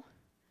model,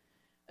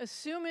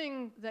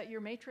 assuming that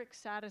your matrix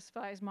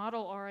satisfies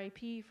model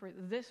RIP for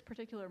this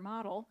particular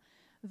model,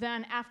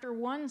 then after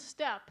one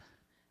step,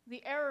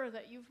 the error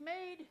that you've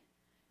made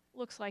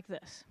looks like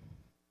this.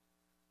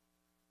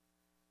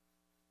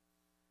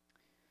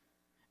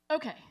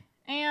 Okay,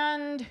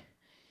 and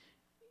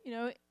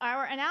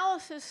our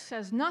analysis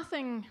says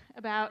nothing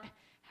about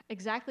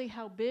exactly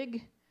how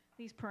big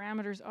these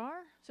parameters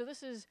are. So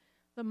this is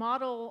the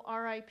model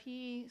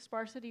RIP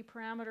sparsity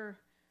parameter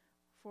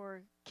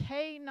for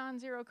k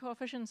non-zero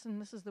coefficients,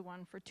 and this is the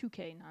one for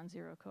 2k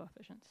non-zero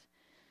coefficients.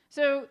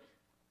 So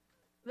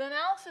the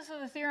analysis of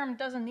the theorem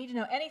doesn't need to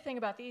know anything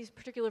about these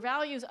particular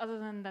values other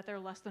than that they're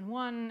less than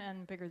 1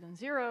 and bigger than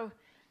 0.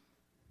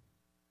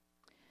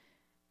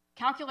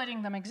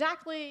 Calculating them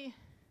exactly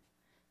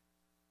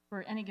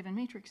for any given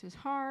matrix is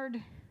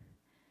hard.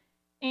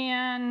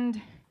 And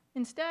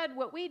instead,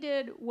 what we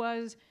did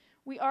was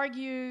we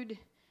argued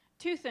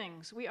two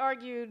things. We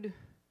argued,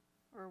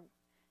 or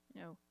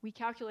we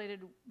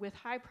calculated with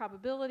high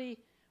probability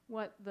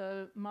what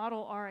the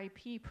model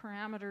RIP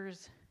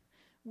parameters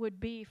would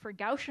be for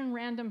Gaussian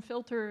random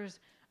filters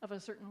of a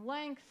certain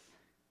length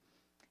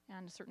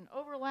and a certain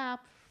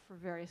overlap for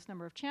various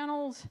number of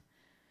channels.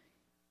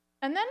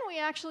 And then we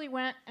actually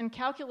went and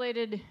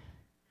calculated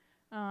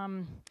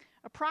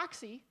a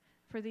proxy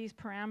for these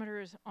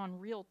parameters on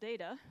real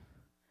data.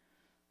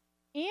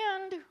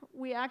 And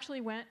we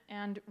actually went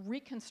and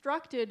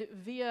reconstructed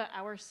via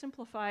our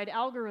simplified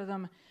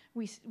algorithm.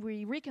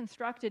 We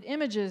reconstructed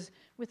images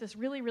with this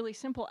really, really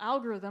simple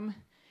algorithm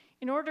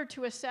in order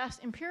to assess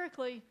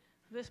empirically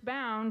this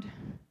bound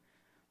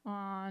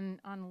on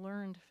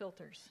learned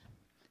filters.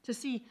 To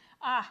see,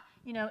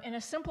 in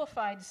a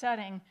simplified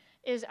setting,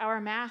 is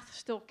our math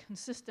still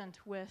consistent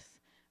with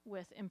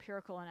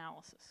empirical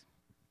analysis?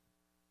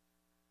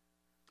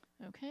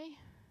 Okay.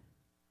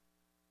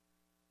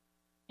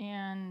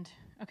 And,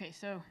 okay,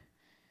 so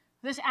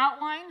this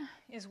outline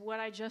is what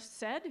I just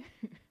said.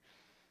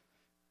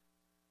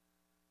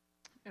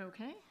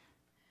 Okay.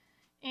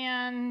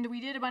 And we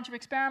did a bunch of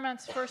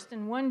experiments, first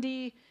in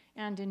 1D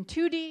and in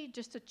 2D,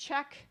 just to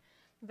check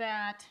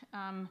that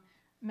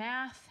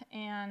math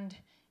and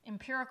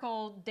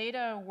empirical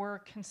data were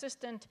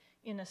consistent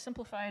in a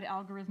simplified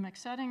algorithmic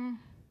setting.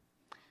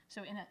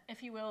 So in a,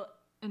 if you will,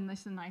 and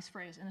this is a nice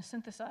phrase, in a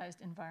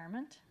synthesized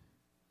environment.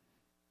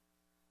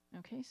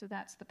 Okay, so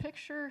that's the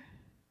picture.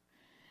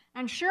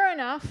 And sure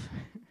enough,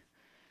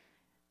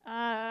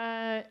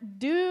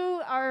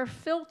 do our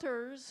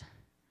filters,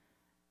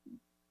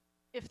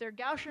 if they're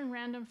Gaussian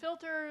random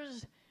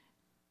filters,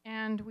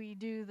 and we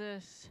do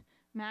this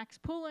max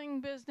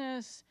pooling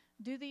business,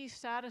 do these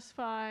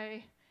satisfy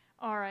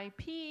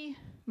RIP,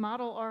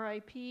 model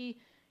RIP,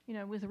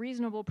 with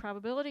reasonable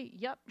probability?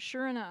 Yep,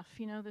 sure enough.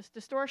 This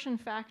distortion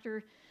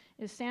factor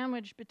is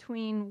sandwiched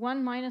between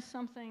 1 minus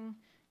something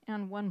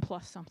and 1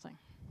 plus something.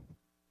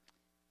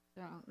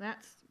 So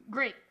that's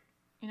great.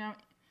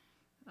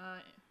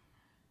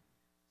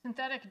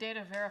 Synthetic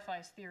data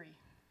verifies theory.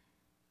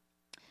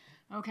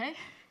 Okay.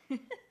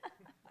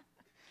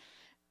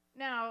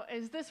 Now,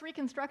 is this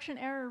reconstruction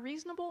error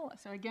reasonable?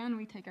 So again,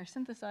 we take our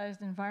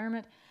synthesized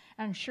environment,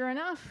 and sure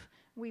enough,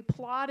 we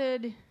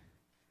plotted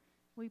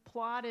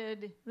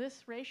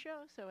this ratio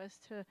so as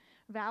to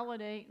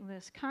validate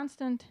this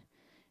constant,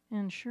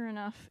 and sure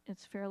enough,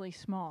 it's fairly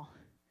small.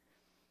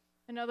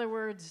 In other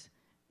words,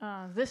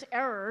 this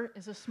error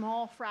is a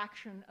small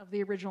fraction of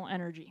the original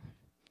energy.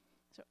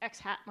 So X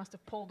hat must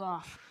have pulled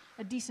off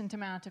a decent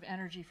amount of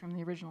energy from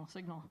the original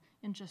signal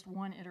in just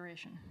one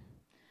iteration.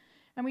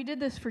 And we did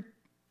this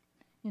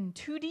in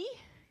 2D,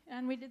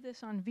 and we did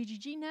this on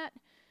VGGNet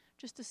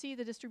just to see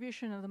the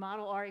distribution of the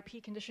model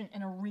RIP condition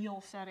in a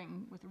real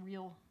setting with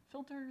real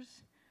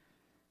filters.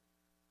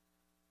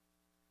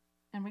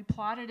 And we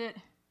plotted it,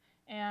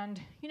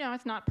 and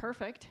it's not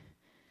perfect.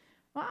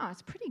 Wow,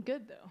 it's pretty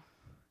good though.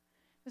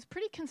 It's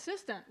pretty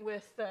consistent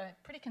with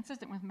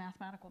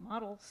mathematical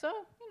models. So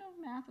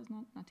math is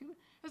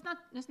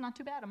it's not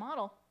too bad a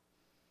model.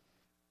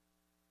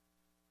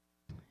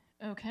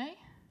 Okay.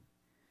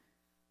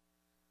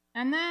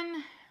 And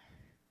then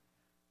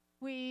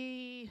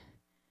we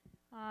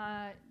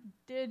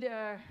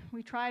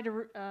tried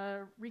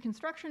a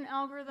reconstruction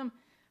algorithm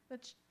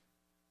that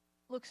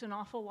looks an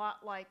awful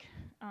lot like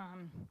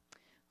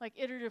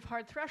iterative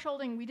hard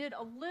thresholding. We did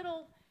a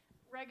little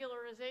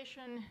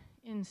regularization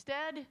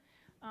instead.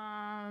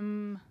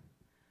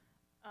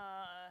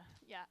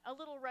 A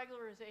little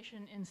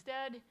regularization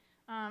instead.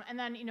 And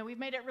then, we've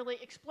made it really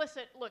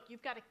explicit. Look,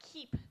 you've got to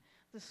keep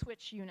the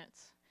switch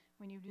units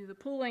when you do the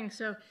pooling.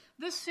 So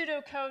this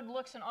pseudocode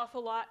looks an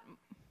awful lot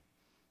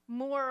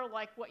more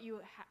like what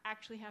you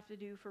actually have to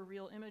do for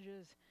real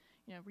images,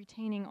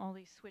 retaining all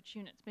these switch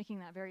units, making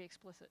that very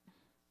explicit.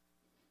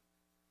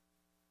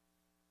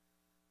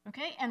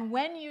 Okay, and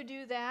when you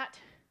do that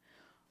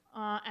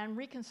and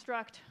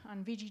reconstruct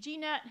on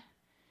VGGNet,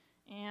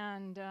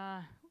 and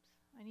I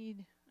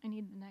need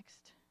the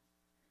next.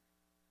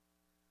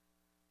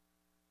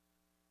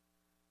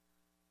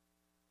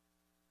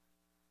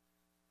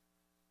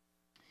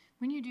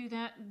 When you do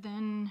that,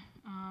 then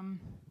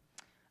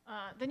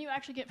you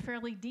actually get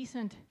fairly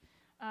decent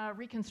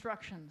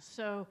reconstructions.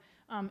 So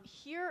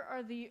here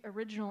are the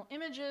original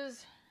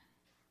images,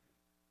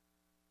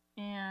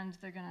 and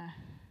they're gonna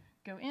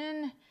go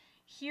in.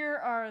 Here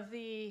are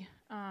the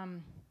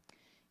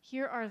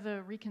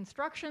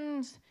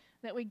reconstructions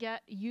that we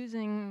get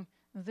using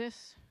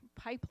this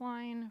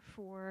pipeline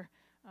for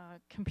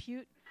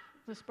compute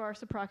the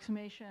sparse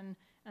approximation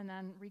and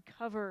then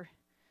recover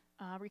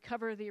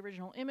the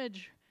original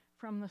image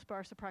from the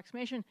sparse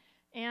approximation.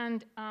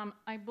 And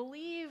I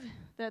believe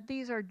that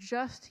these are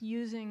just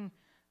using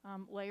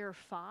layer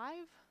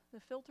 5, the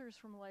filters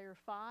from layer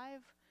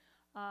 5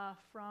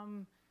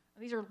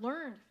 these are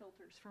learned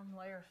filters from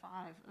layer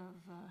 5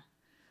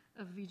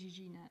 of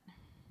VGGNet.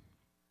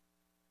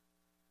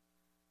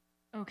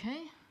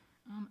 Okay.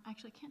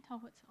 Actually, I can't tell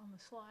what's on the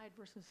slide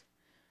versus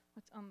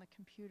what's on the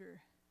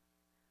computer.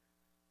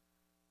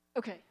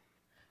 Okay.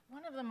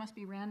 One of them must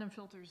be random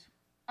filters.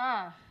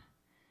 Yeah.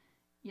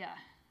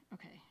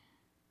 Okay.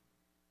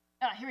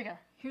 Here we go.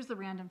 Here's the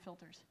random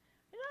filters.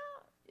 You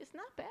know, it's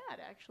not bad,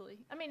 actually.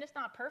 I mean, it's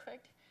not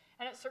perfect,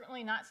 and it's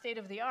certainly not state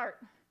of the art,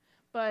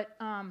 but,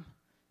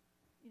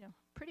 you know,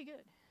 pretty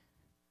good.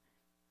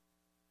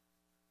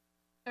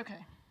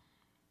 Okay.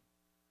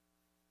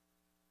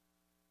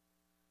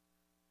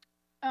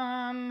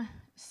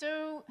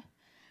 So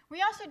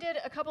we also did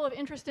a couple of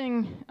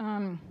interesting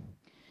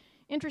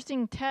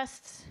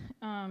tests,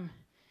 you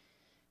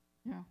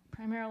know,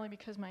 primarily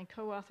because my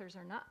co-authors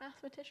are not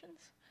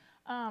mathematicians.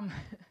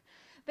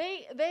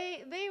 They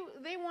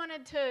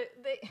wanted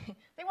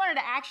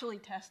to actually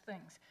test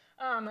things,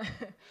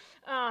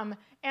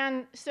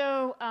 and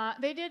so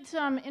they did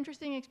some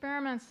interesting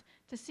experiments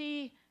to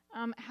see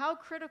how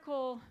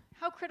critical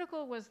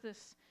was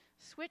this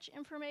switch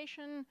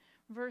information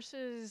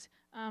versus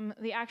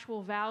the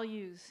actual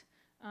values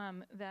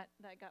that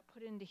got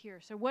put into here.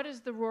 So what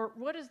is the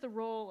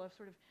role of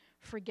sort of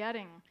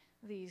forgetting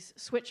these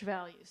switch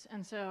values?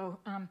 And so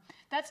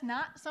that's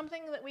not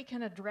something that we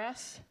can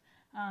address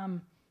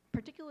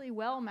particularly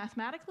well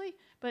mathematically,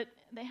 but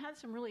they had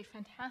some really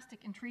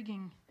fantastic,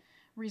 intriguing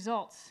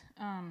results.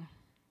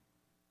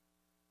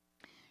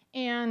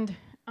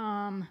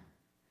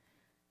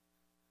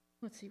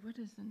 Let's see, what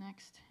is the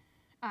next?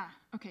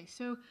 Okay,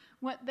 so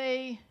what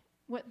they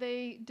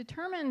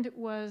determined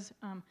was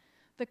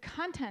the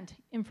content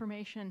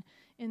information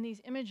in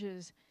these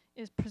images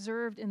is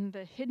preserved in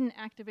the hidden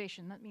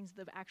activation. That means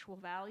the actual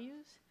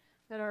values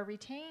that are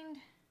retained.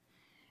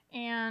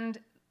 And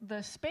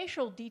the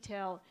spatial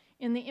detail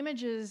in the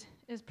images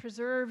is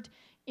preserved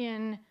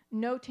in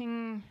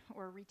noting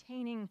or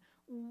retaining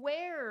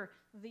where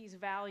these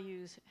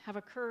values have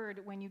occurred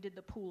when you did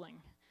the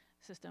pooling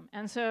system.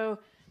 And so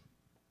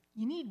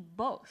you need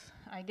both,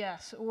 I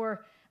guess,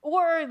 or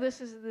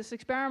these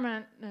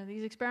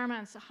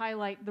experiments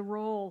highlight the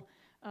role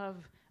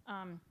of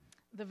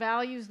the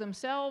values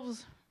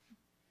themselves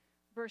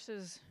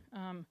versus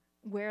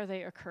where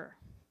they occur.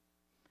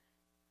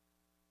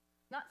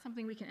 Not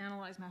something we can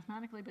analyze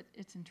mathematically, but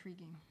it's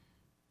intriguing.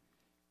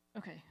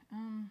 Okay.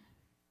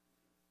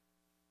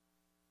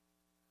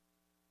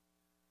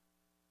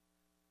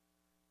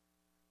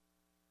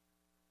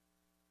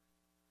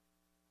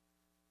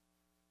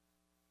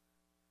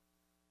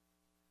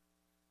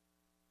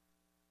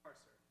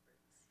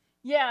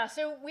 Yeah,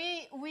 so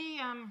we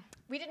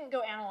didn't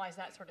go analyze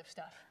that sort of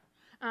stuff.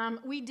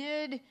 We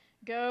did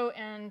go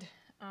and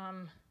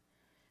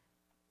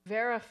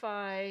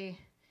verify,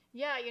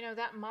 yeah, you know,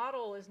 that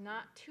model is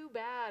not too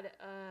bad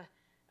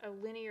a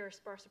linear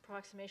sparse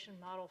approximation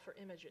model for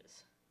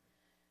images.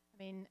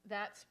 I mean,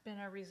 that's been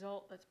a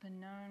result that's been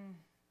known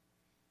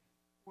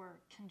or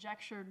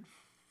conjectured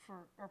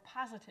for, or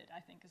posited, I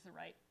think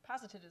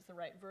posited is the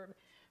right verb,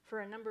 for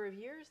a number of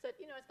years, that,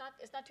 you know,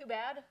 it's not too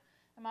bad.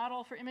 A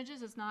model for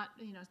images is not,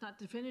 you know, it's not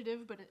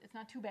definitive, but it's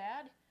not too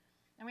bad.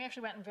 And we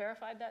actually went and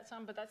verified that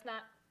some, but that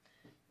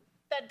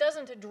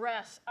doesn't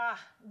address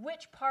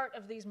which part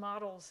of these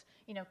models,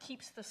 you know,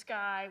 keeps the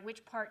sky,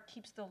 which part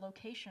keeps the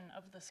location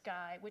of the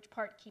sky, which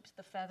part keeps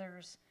the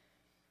feathers,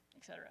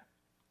 etc.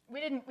 We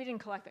didn't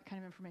collect that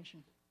kind of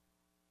information.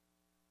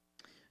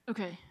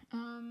 Okay,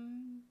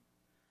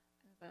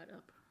 that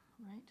up,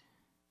 right?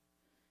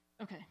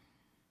 Okay.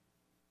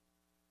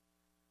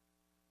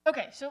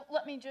 Okay, so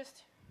let me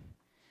just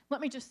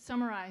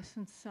summarize,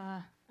 since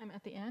I'm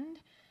at the end,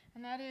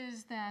 and that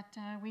is that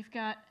we've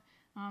got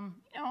you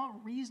know, a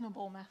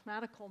reasonable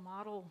mathematical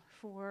model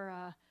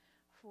for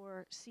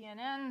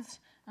CNNs,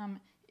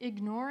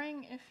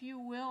 ignoring, if you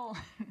will,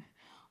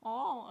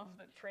 all of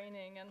the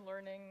training and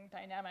learning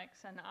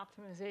dynamics and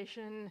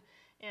optimization,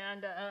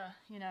 and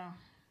you know,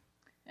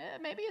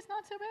 maybe it's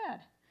not so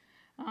bad.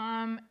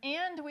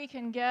 And we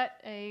can get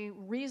a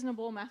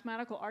reasonable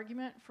mathematical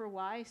argument for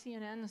why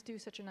CNNs do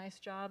such a nice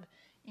job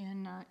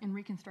in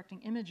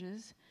reconstructing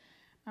images.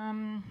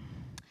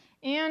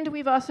 And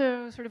we've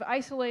also sort of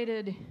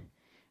isolated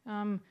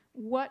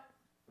what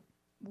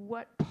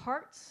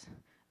parts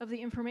of the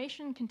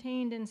information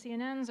contained in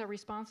CNNs are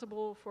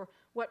responsible for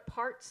what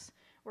parts,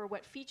 or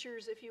what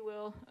features, if you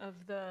will,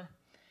 of the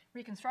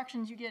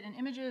reconstructions you get in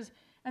images.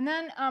 And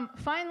then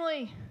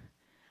finally,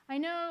 I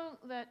know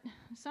that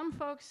some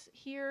folks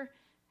here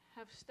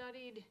have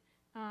studied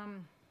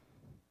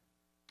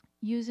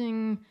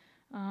using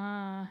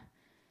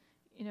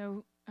you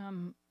know,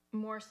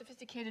 more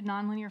sophisticated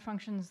nonlinear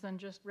functions than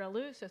just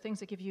ReLU, so things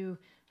that give you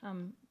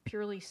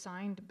purely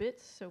signed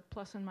bits, so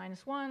plus and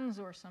minus ones,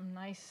 or some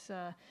nice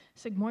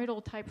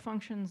sigmoidal type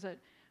functions that,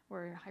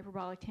 or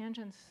hyperbolic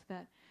tangents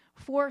that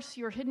force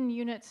your hidden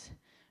units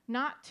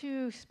not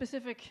to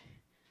specific,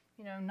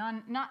 you know,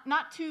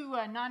 not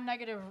to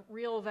non-negative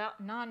real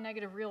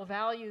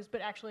values,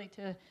 but actually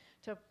to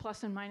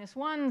plus and minus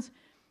ones.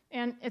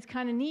 And it's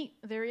kind of neat.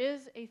 There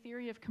is a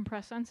theory of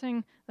compressed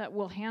sensing that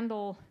will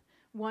handle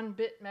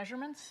one-bit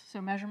measurements, so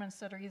measurements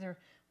that are either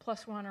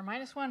 +1 or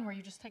 -1, where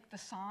you just take the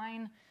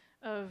sign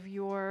of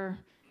your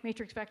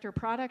matrix vector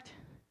product,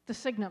 the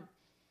signum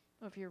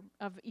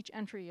of each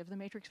entry of the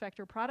matrix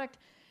vector product,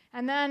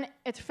 and then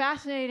it's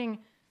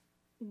fascinating.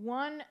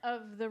 one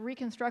of the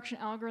reconstruction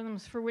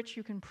algorithms for which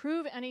you can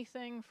prove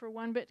anything for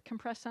one-bit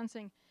compressed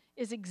sensing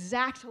is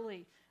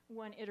exactly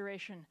one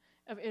iteration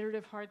of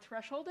iterative hard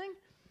thresholding.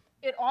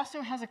 It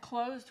also has a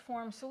closed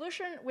form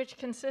solution, which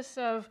consists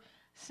of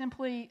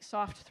simply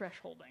soft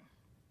thresholding.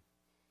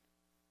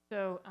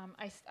 So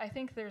I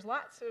think there's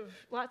lots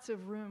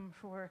of room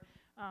for,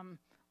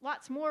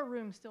 lots more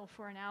room still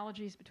for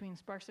analogies between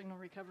sparse signal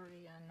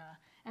recovery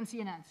and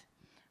CNNs.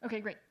 Okay,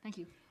 great, thank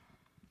you.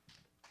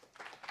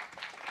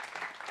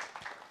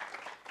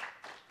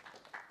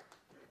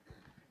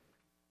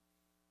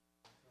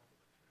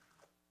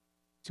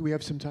 So we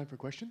have some time for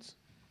questions.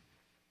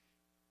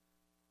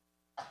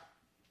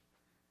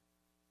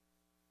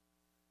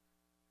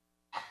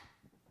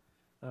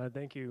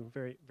 Thank you.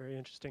 Very, very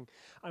interesting.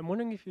 I'm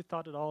wondering if you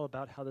thought at all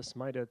about how this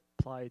might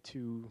apply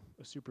to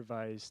a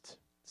supervised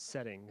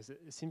setting.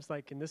 It seems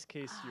like in this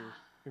case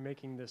you're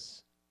making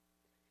this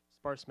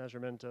sparse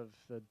measurement of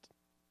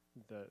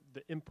the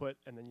input,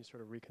 and then you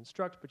sort of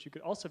reconstruct. But you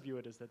could also view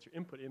it as that your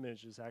input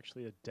image is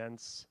actually a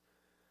dense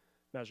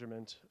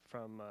measurement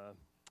from a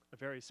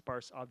very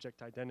sparse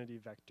object identity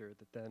vector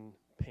that then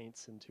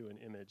paints into an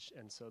image.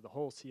 And so the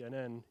whole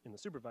CNN in the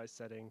supervised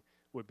setting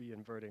would be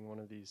inverting one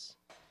of these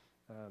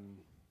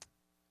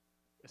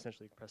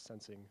essentially compressed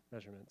sensing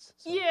measurements.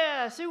 So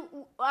yeah, so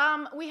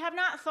we have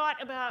not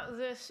thought about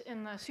this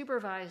in the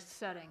supervised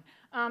setting.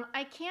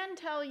 I can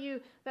tell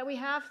you that we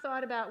have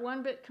thought about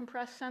one-bit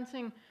compressed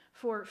sensing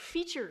for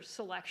feature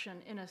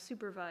selection in a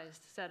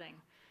supervised setting.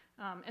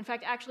 In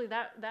fact, actually,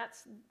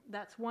 that's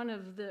one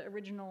of the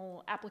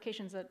original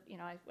applications that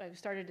I've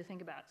started to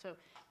think about. So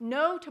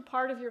no to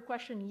part of your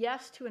question,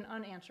 yes to an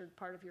unanswered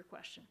part of your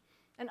question,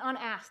 an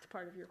unasked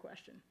part of your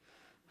question.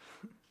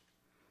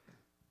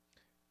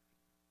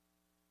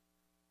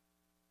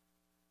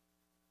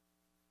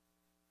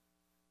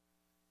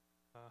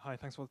 Hi,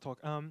 thanks for the talk.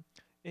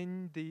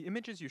 In the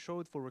images you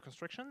showed for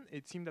reconstruction,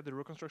 it seemed that the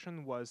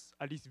reconstruction was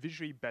at least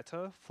visually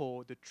better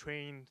for the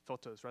trained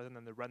filters rather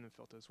than the random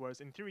filters.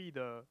 Whereas in theory,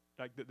 the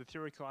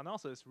theoretical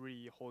analysis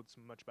really holds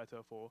much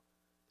better for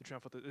the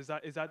trained filters. Is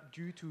that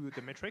due to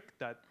the metric,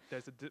 that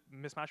there's a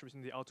mismatch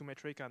between the L2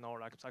 metric and our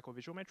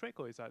psychovisual metric,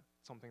 or is that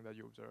something that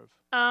you observe?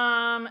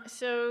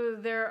 So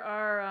there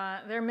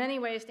are many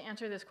ways to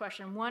answer this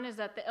question. One is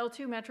that the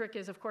L2 metric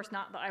is, of course,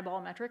 not the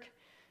eyeball metric.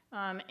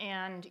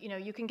 And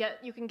you can get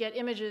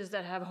images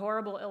that have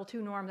horrible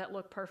L2 norm that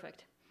look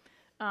perfect,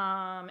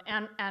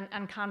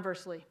 and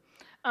conversely.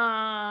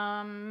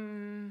 Yeah,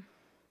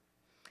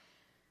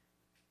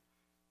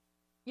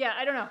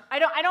 I don't know. I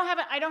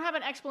don't have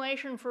an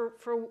explanation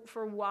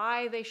for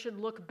why they should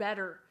look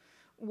better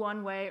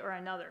one way or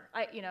another.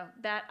 I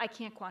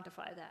can't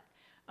quantify that.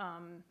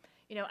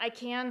 I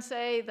can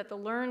say that the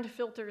learned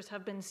filters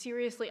have been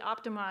seriously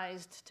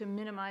optimized to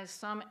minimize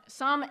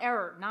some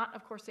error, not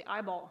of course the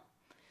eyeball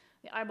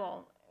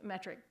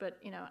metric, but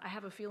I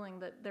have a feeling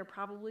that they're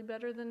probably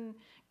better than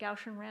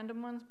Gaussian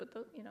random ones, but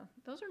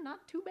those are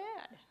not too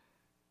bad.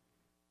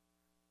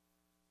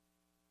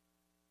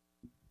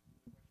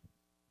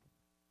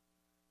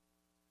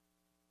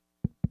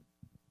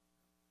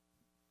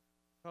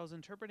 If I was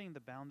interpreting the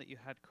bound that you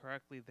had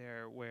correctly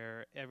there,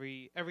 where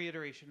every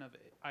iteration of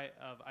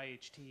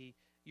IHT,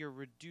 you're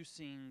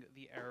reducing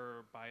the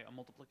error by a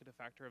multiplicative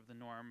factor of the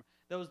norm.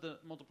 That was the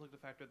multiplicative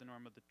factor of the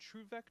norm of the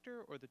true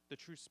vector, or the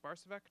true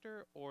sparse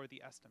vector, or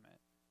the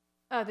estimate?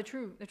 The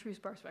true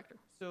sparse vector.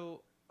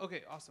 So,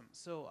 okay, awesome.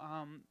 So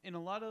in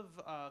a lot of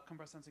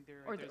compressed sensing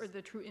theory, or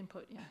the true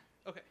input, yeah.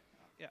 Okay,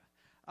 yeah.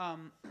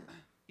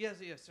 Yes,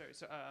 sorry.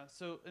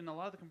 So in a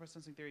lot of the compressed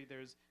sensing theory,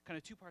 there's kind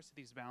of two parts to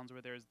these bounds,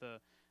 where there's the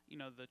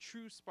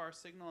true sparse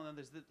signal, and then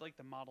there's the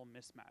model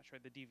mismatch,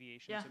 right? The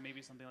deviation. Yeah. So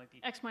maybe something like the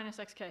X minus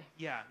XK.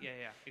 Yeah,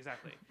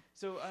 exactly.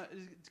 So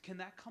can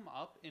that come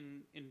up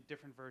in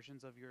different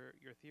versions of your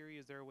theory?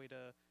 Is there a way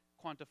to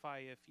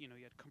quantify if you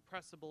had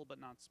compressible but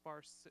not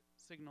sparse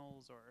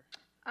signals, or?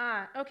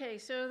 Okay.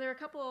 So there are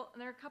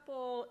a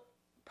couple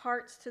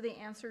parts to the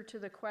answer to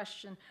the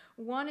question.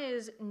 One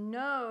is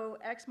no,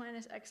 X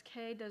minus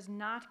XK does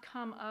not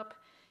come up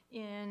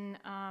in.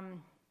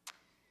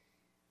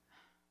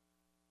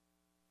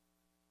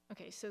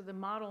 Okay, so the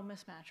model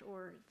mismatch,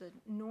 or the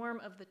norm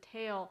of the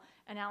tail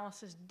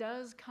analysis,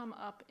 does come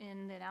up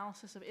in the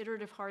analysis of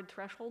iterative hard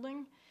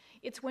thresholding.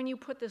 It's when you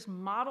put this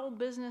model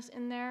business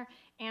in there,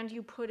 and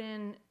you put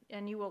in,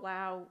 and you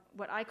allow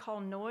what I call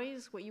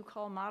noise, what you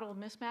call model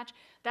mismatch,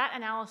 that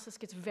analysis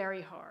gets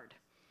very hard.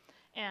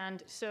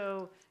 And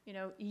so,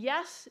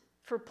 yes,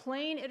 for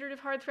plain iterative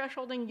hard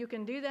thresholding, you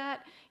can do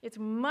that. It's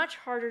much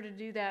harder to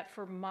do that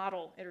for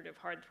model iterative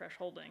hard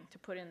thresholding, to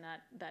put in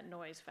that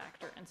noise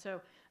factor. And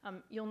so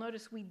you'll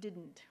notice we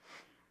didn't.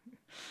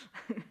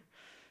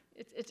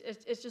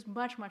 It's just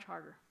much, much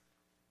harder.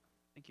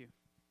 Thank you.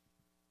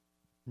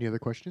 Any other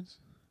questions?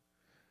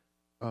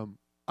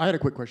 I had a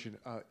quick question.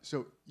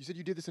 So you said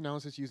you did this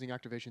analysis using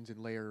activations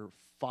in layer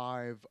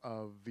 5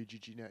 of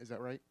VGGNet, is that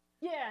right?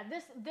 Yeah,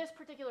 this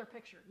particular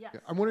picture, yes. Yeah,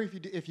 I'm wondering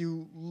if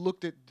you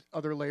looked at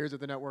other layers of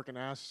the network and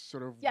asked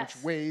sort of Yes.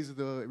 which ways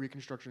the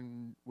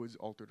reconstruction was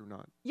altered or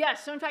not.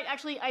 Yes. So in fact,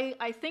 actually,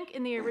 I think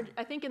in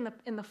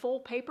the full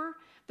paper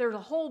there's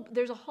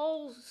a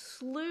whole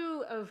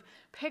slew of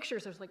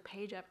pictures. There's like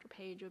page after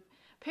page of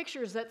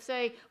pictures that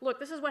say, look,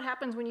 this is what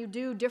happens when you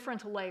do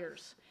different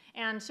layers.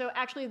 And so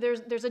actually,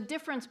 there's a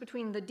difference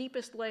between the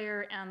deepest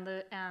layer and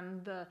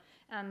the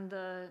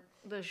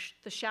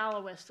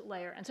shallowest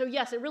layer. And so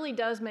yes, it really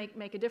does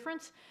make a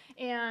difference.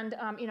 And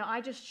you know, I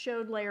just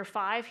showed layer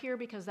 5 here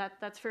because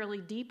that's fairly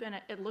deep and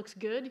it looks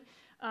good.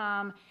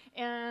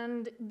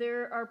 And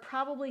there are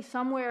probably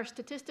somewhere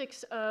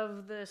statistics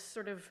of this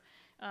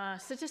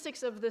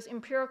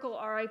empirical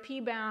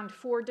RIP bound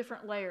for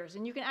different layers.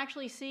 And you can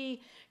actually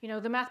see, you know,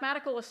 the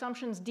mathematical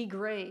assumptions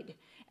degrade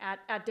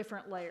at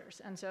different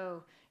layers. And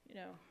so, you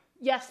know,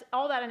 yes,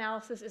 all that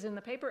analysis is in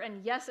the paper,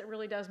 and yes, it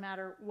really does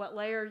matter what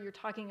layer you're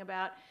talking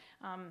about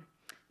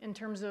in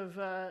terms of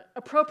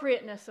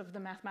appropriateness of the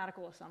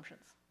mathematical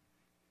assumptions.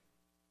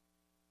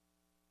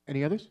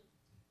 Any others?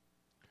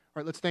 All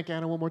right, let's thank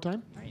Anna one more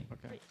time. All right,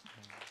 Okay. great.